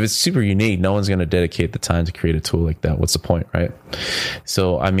 right? If it's super unique, no one's going to dedicate the time to create a tool like that. What's the point, right?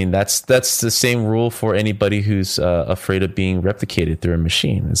 So, I mean, that's the same rule for anybody who's afraid of being replicated through a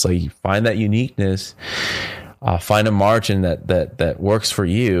machine. It's like you find that uniqueness. Find a margin that works for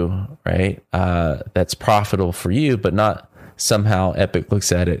you, right? That's profitable for you, but not somehow Epic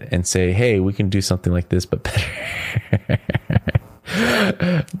looks at it and say, hey, we can do something like this, but better.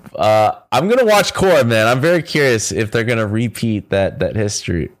 I'm going to watch Core, man. I'm very curious if they're going to repeat that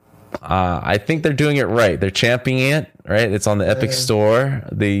history. I think they're doing it right. They're championing it, right? It's on the Epic store.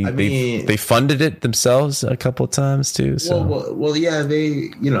 They funded it themselves a couple of times too. So. Well, yeah,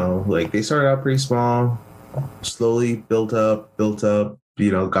 they started out pretty small, slowly built up,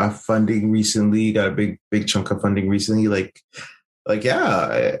 got funding recently, got a big chunk of funding recently.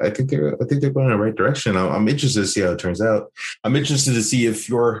 Yeah, I think they're going in the right direction. I'm interested to see how it turns out. I'm interested to see if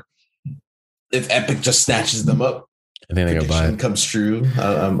Epic just snatches them up. I think they go buy it. Comes true.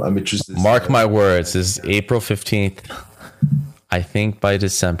 I'm interested. Mark my words. This is April 15th. I think by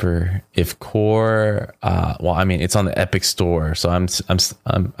December, if Core, it's on the Epic store, so I'm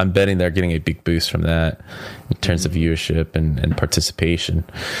betting they're getting a big boost from that in terms of viewership and participation.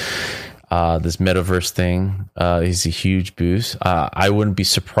 This metaverse thing is a huge boost. I wouldn't be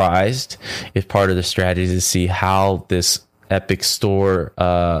surprised if part of the strategy is to see how this Epic store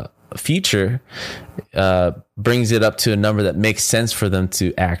feature brings it up to a number that makes sense for them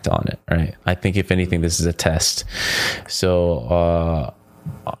to act on it, right? I think if anything, this is a test. So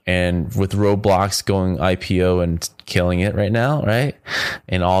and with Roblox going IPO and killing it right now, right?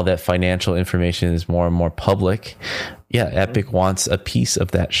 And all that financial information is more and more public. Yeah, Epic wants a piece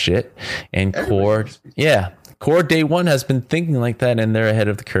of that shit. And Core Day One has been thinking like that, and they're ahead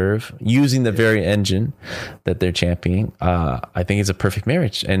of the curve using the very engine that they're championing. I think it's a perfect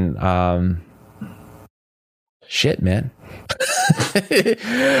marriage. And shit, man.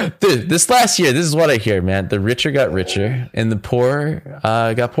 Dude, this last year, this is what I hear, man. The richer got richer and the poor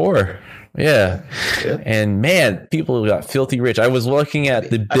got poorer. Yeah. And man, people got filthy rich. I was looking at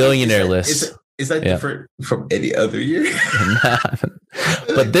the billionaire list. Is that different from any other year?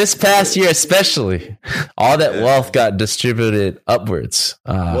 But this past year, especially, all that wealth got distributed upwards.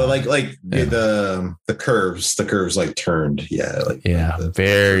 Well, the curves like turned.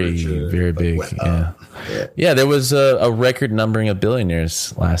 Very big. Yeah, there was a record numbering of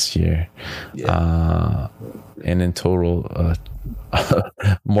billionaires last year. And in total,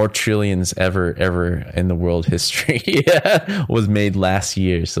 more trillions ever in the world history was made last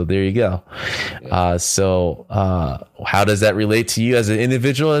year. So there you go. So how does that relate to you as an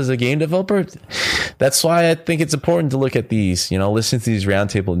individual, as a game developer? That's why I think it's important to look at these, listen to these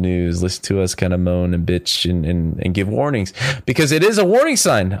roundtable news, listen to us kind of moan and bitch and give warnings, because it is a warning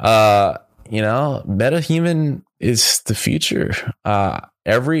sign. MetaHuman is the future.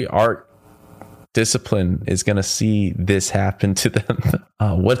 Every art discipline is going to see this happen to them.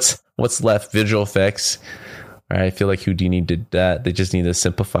 What's left? Visual effects. Right? I feel like Houdini did that. They just need to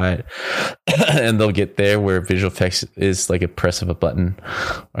simplify it and they'll get there, where visual effects is like a press of a button.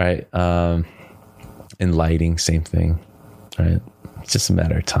 Right? And lighting, same thing. Right? It's just a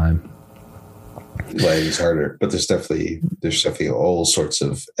matter of time. Lighting's harder, but there's definitely all sorts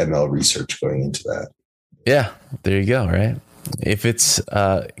of ML research going into that. Yeah, there you go. Right? If it's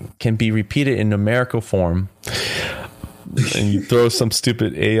can be repeated in numerical form, and you throw some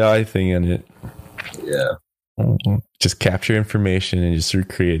stupid AI thing in it, just capture information and just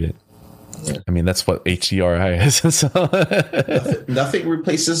recreate it. Yeah. I mean, that's what HDRI is. So nothing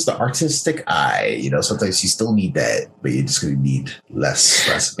replaces the artistic eye. Sometimes you still need that, but you're just going to need less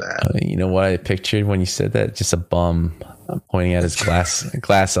of that. You know what I pictured when you said that? Just a bum pointing at his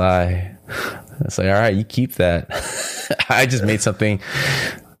glass eye. It's like, all right, you keep that. I just made something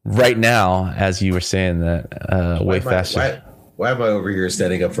right now as you were saying that way faster. Why am I over here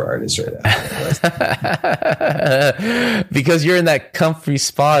standing up for artists right now? Because you're in that comfy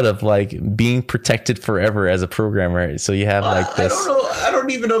spot of like being protected forever as a programmer. So you have like this. I don't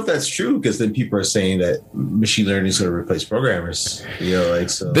even know if that's true, because then people are saying that machine learning is going to replace programmers.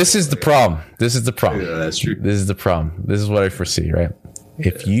 This is the problem. This is the problem. That's true. This is the problem. This is what I foresee, right?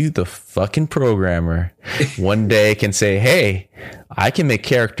 If you, the fucking programmer, one day can say, hey, I can make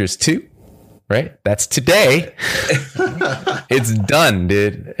characters too, right? That's today. It's done,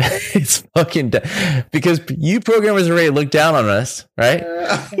 dude. It's fucking done. Because you programmers already look down on us, right?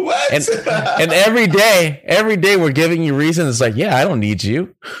 What? And every day we're giving you reasons. It's like, yeah, I don't need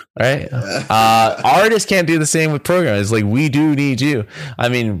you, right? Artists can't do the same with programmers. Like, we do need you. I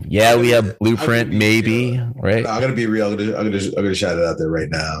mean, yeah, we have Blueprint, maybe, right? I'm gonna be real. I'm gonna shout it out there right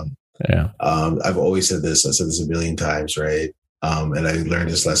now. Yeah. I've always said this. I said this a million times, right? And I learned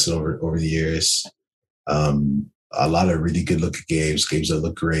this lesson over the years. A lot of really good looking games that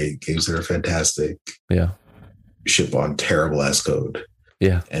look great, games that are fantastic. Yeah. Ship on terrible ass code.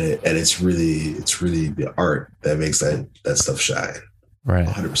 Yeah. And it's really the art that makes that stuff shine. Right.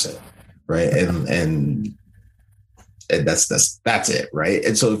 100%. Right. And that's it. Right.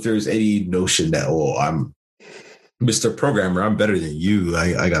 And so if there's any notion that, I'm Mr. Programmer, I'm better than you.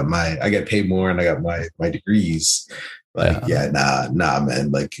 I get paid more and I got my degrees. Like, nah,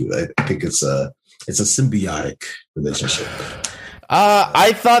 man. Like, I think it's a symbiotic relationship.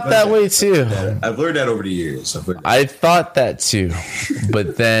 I thought that way too. I've learned that over the years. I thought that too,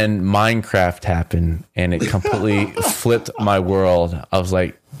 but then Minecraft happened and it completely flipped my world. I was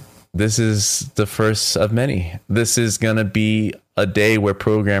like, this is the first of many. This is going to be a day where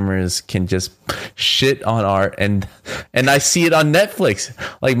programmers can just shit on art. And I see it on Netflix,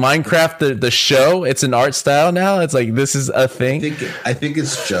 like Minecraft, the show, it's an art style now. It's like, this is a thing. I think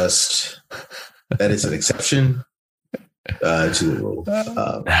it's just that it's an exception to the rule.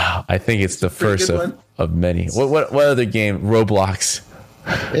 I think it's the first of many. What other game? Roblox.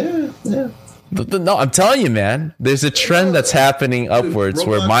 Yeah. No, I'm telling you, man, there's a trend that's happening upwards,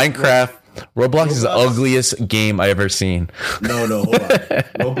 where Roblox is the ugliest game I've ever seen. No, hold on.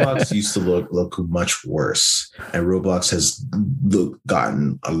 Roblox used to look much worse, and Roblox has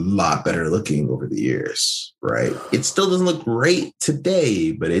gotten a lot better looking over the years. right? It still doesn't look great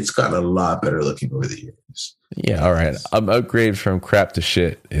today, but it's gotten a lot better looking over the years. Yeah, all right. Upgrade from crap to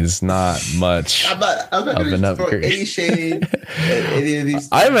shit is not much. I'm not going to throw any shade at any of these.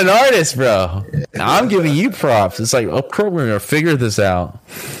 I'm an artist, bro. I'm giving you props. It's like a programmer figured this out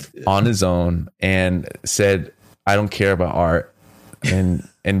on his own and said, "I don't care about art," and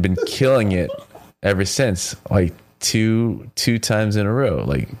been killing it ever since. Like two times in a row.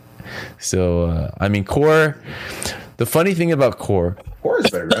 Like, so I mean, Core. The funny thing about Core is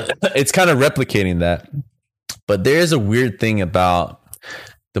better. It's kind of replicating that. But there is a weird thing about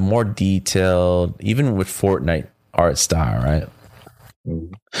the more detailed, even with Fortnite art style, right?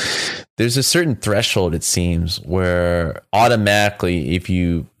 There's a certain threshold, it seems, where automatically, if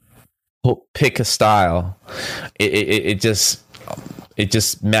you pick a style, it just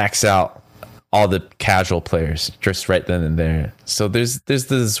max out all the casual players just right then and there. So there's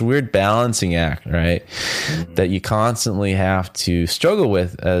this weird balancing act, right? That you constantly have to struggle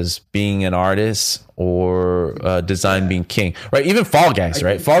with as being an artist or design being king, right? Even Fall Guys,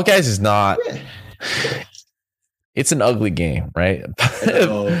 right? Fall Guys is not. It's an ugly game, right?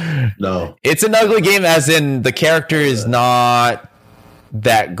 No. It's an ugly game as in the character is not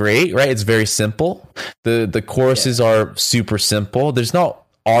that great, right? It's very simple. The choruses are super simple. There's no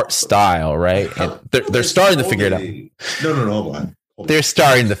art style, right? And they're starting to figure it out. No, hold on. They're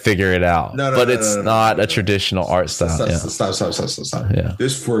starting to figure it out, but it's not a traditional art style. Stop. Yeah.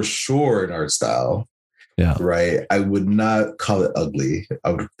 There's for sure an art style. Yeah. Right. I would not call it ugly. I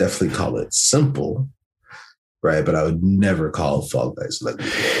would definitely call it simple. Right. But I would never call Fall Guys ugly.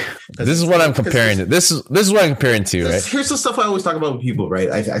 This is what I'm comparing to. This is what I'm comparing to, right? Here's the stuff I always talk about with people, right?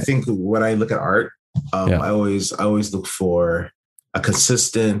 I think when I look at art, I always look for a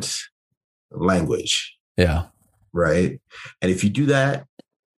consistent language. Yeah. Right. And if you do that,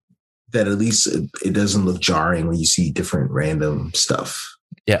 then at least it doesn't look jarring when you see different random stuff.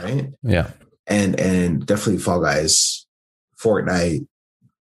 Yeah. Right? Yeah. And definitely Fall Guys, Fortnite,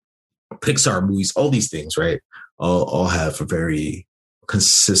 Pixar movies, all these things, right? All have a very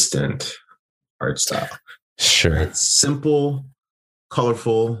consistent art style. Sure. It's simple,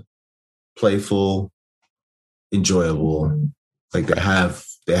 colorful, playful, enjoyable. Like they have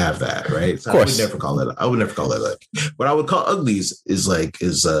that, right? So of course. I would never call it like what I would call ugly is like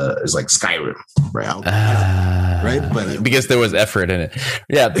Skyrim, right? Right? But because there was effort in it.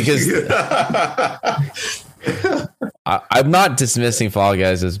 Yeah, because I'm not dismissing Fall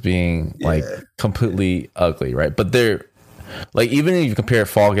Guys as being like completely ugly, right? But they're like, even if you compare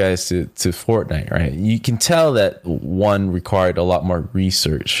Fall Guys to Fortnite, right? You can tell that one required a lot more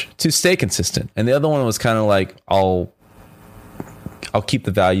research to stay consistent, and the other one was kind of like, I'll keep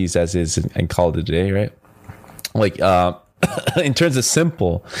the values as is and call it a day, right? Like, in terms of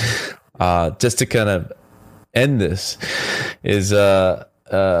simple, just to kind of end this, is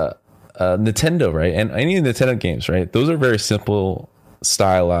Nintendo, right? And any Nintendo games, right? Those are very simple,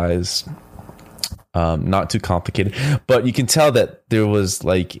 stylized, not too complicated. But you can tell that there was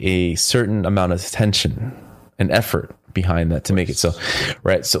like a certain amount of attention and effort behind that to make it so,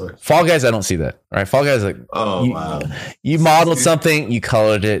 right? So Fall Guys, I don't see that, right? Fall Guys, like, you modeled something, you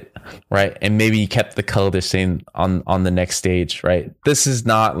colored it, right? And maybe you kept the color the same on the next stage, right? This is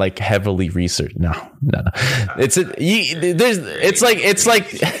not like heavily researched. No. It's like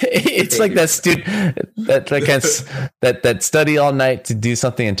that student that study all night to do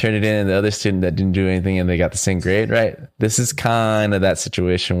something and turn it in, and the other student that didn't do anything and they got the same grade, right? This is kind of that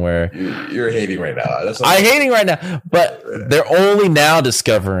situation where you're hating right now. I'm hating right now, but they're only now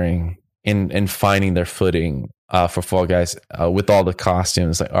discovering and finding their footing for Fall Guys with all the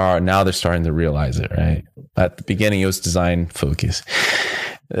costumes. Like, now they're starting to realize it, right? At the beginning, it was design focus.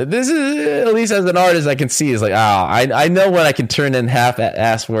 This is, at least as an artist, I can see is like, I know when I can turn in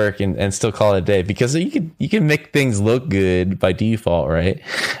half-ass work and still call it a day, because you can make things look good by default, right?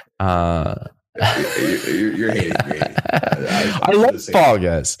 You're hating. I love Fall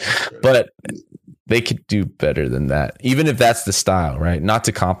Guys, but they could do better than that. Even if that's the style, right? Not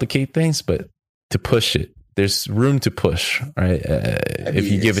to complicate things, but to push it. There's room to push, right? If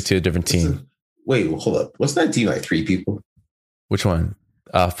you give it to a different team. Wait, hold up. What's that team like? 3 people? Which one?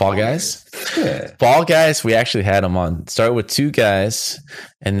 Fall Guys? Yeah. Fall Guys, we actually had them on. Started with 2 guys,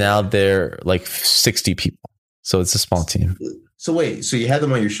 and now they're like 60 people. So it's a small team. So wait, so you had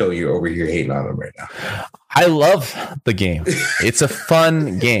them on your show, you're over here hating on them right now. I love the game. It's a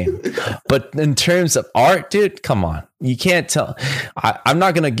fun game. But in terms of art, dude, come on. You can't tell. I'm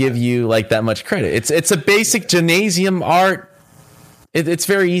not going to give you like that much credit. It's a basic gymnasium art. It's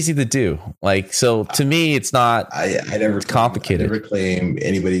very easy to do. Like, so to me, it's not I never complicated. I never claim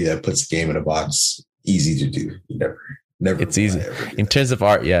anybody that puts a game in a box easy to do. You never. It's easy in terms of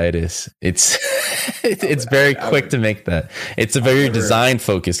art. Yeah, it is. It's it's very quick to make that. It's a very design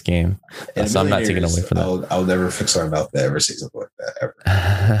focused game, so I'm not taking away from that. I'll never fix my mouth to ever say something like that ever.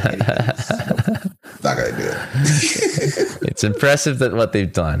 Not gonna do it. It's impressive that what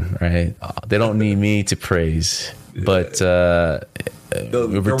they've done, right? They don't need me to praise, but we're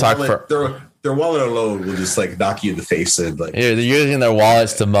talking for. Their wallet alone will just like knock you in the face and like. Yeah, they're using their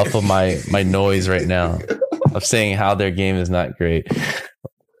wallets to muffle my noise right now of saying how their game is not great.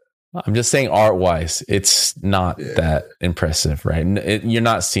 I'm just saying art wise, it's not that impressive, right? You're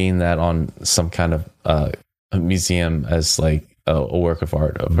not seeing that on some kind of a museum as like a work of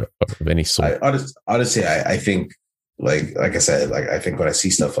art of any sort. Honestly, I think like I said, like I think when I see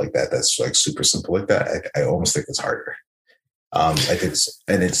stuff like that, that's like super simple like that, I almost think it's harder. I think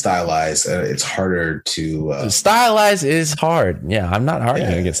it's stylized, and it's harder to stylized is hard. Yeah, I'm not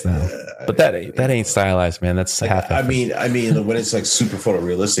arguing against that, but that ain't stylized, man. That's half. I mean, when it's like super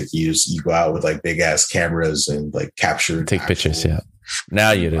photorealistic, you go out with like big ass cameras and like capture, take pictures. Yeah,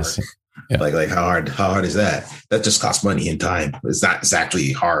 now it is. Yeah. Like how hard is that? That just costs money and time. It's not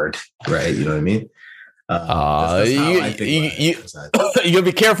exactly hard, right? You know what I mean? You gotta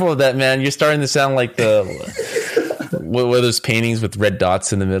be careful of that, man. You're starting to sound like the. Were those paintings with red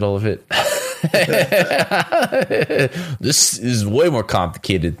dots in the middle of it? This is way more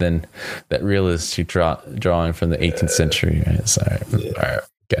complicated than that realistic drawing from the 18th century. Right? All right,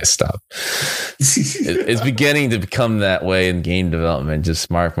 guys, stop. It's beginning to become that way in game development. Just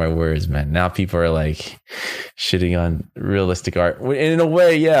mark my words, man. Now people are like shitting on realistic art. In a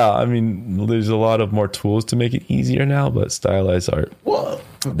way, yeah. I mean, there's a lot of more tools to make it easier now, but stylized art. Well,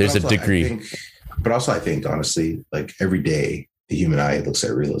 there's a degree. But also, I think, honestly, like every day, the human eye looks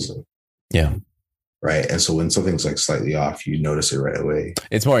at realism. Yeah. Right. And so when something's like slightly off, you notice it right away.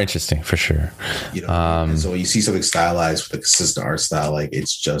 It's more interesting for sure. You know, and so when you see something stylized with a consistent art style, like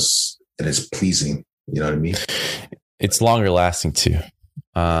it's just, and it's pleasing. You know what I mean? It's longer lasting too.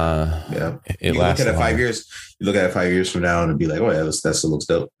 Yeah. It lasts. Look at it 5 years. You look at it 5 years from now and be like, oh yeah, that still looks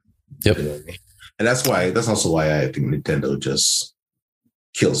dope. Yep. You know what I mean? And that's also why I think Nintendo just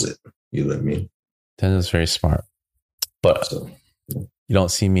kills it. You know what I mean? Nintendo's very smart, but you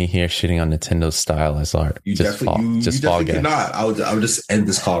don't see me here shitting on Nintendo's stylized art. You just definitely Fall Guys. Cannot. I would just end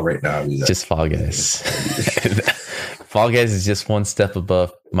this call right now. Just Fall Guys. Fall Guys is just one step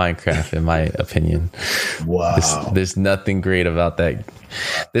above Minecraft, in my opinion. Wow. There's nothing great about that.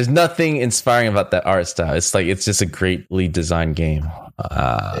 There's nothing inspiring about that art style. It's like it's just a greatly designed game.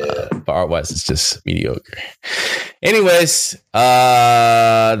 But art-wise, it's just mediocre. Anyways,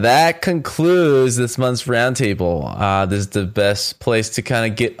 that concludes this month's roundtable. This is the best place to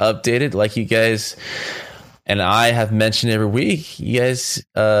kind of get updated, like you guys and I have mentioned every week. You guys,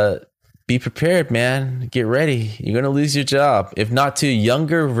 be prepared, man. Get ready. You're going to lose your job, if not to a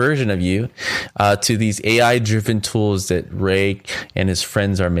younger version of you, to these AI-driven tools that Ray and his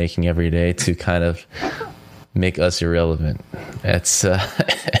friends are making every day to kind of make us irrelevant. That's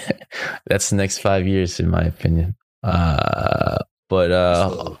that's the next 5 years, in my opinion. But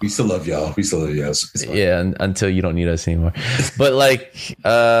we still love y'all. Yeah, until you don't need us anymore. But like,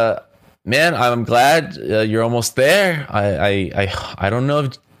 man, I'm glad you're almost there. I don't know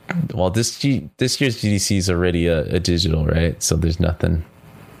if. Well, this year's GDC is already a digital, right? So there's nothing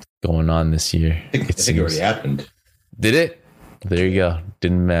going on this year. I think it already happened. Did it? There you go.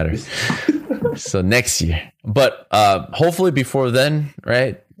 Didn't matter. So next year, but hopefully before then,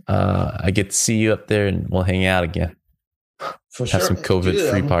 right? I get to see you up there, and we'll hang out again. For Have some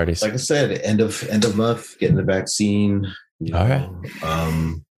COVID-free parties. Like I said, end of month, getting the vaccine. All right.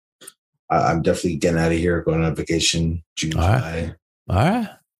 I'm definitely getting out of here, going on vacation. June, July. All right.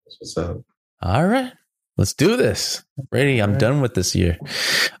 What's up? All right. Let's do this. Ready. I'm done with this year.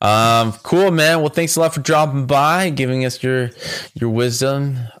 Cool, man. Well, thanks a lot for dropping by, giving us your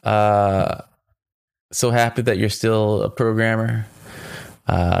wisdom. So happy that you're still a programmer.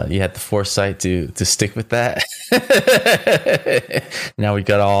 You had the foresight to stick with that. Now we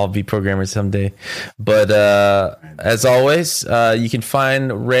gotta all be programmers someday. But as always, you can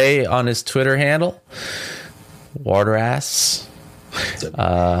find Ray on his Twitter handle, Waterass.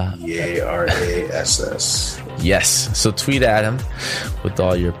 WARASS. Yes. So tweet at him with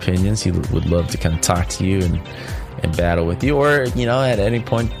all your opinions. He would love to kind of talk to you and battle with you, or at any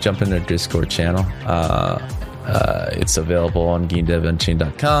point jump in their Discord channel. It's available on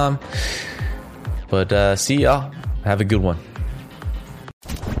GameDevUnchained.com. But see y'all. Have a good one.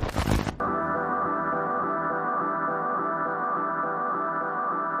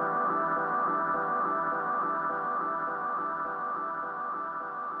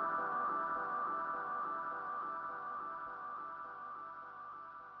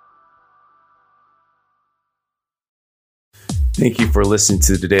 Thank you for listening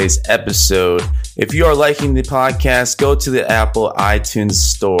to today's episode. If you are liking the podcast, go to the Apple iTunes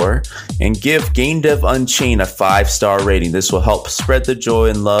store and give Game Dev Unchained a 5-star rating. This will help spread the joy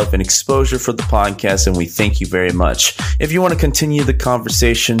and love and exposure for the podcast, and we thank you very much. If you want to continue the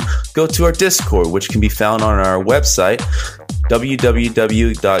conversation, go to our Discord, which can be found on our website,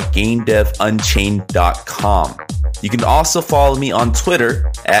 www.gamedevunchained.com. You can also follow me on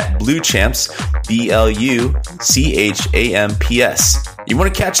Twitter at BlueChamps, BLUCHAMPS. You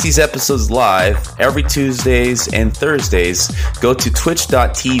want to catch these episodes live every Tuesdays and Thursdays, go to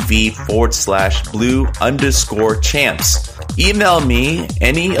twitch.tv/blue_champs. Email me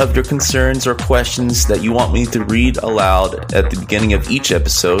any of your concerns or questions that you want me to read aloud at the beginning of each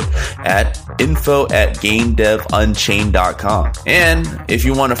episode at info@gamedevunchained.com. And if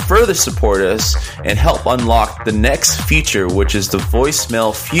you want to further support us and help unlock the next feature, which is the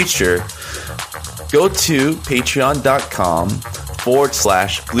voicemail feature, go to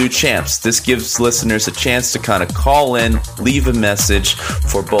patreon.com/BlueChamps. This gives listeners a chance to kind of call in, leave a message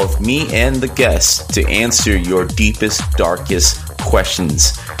for both me and the guests to answer your deepest, darkest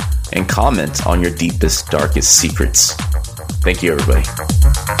questions and comment on your deepest, darkest secrets. Thank you, everybody.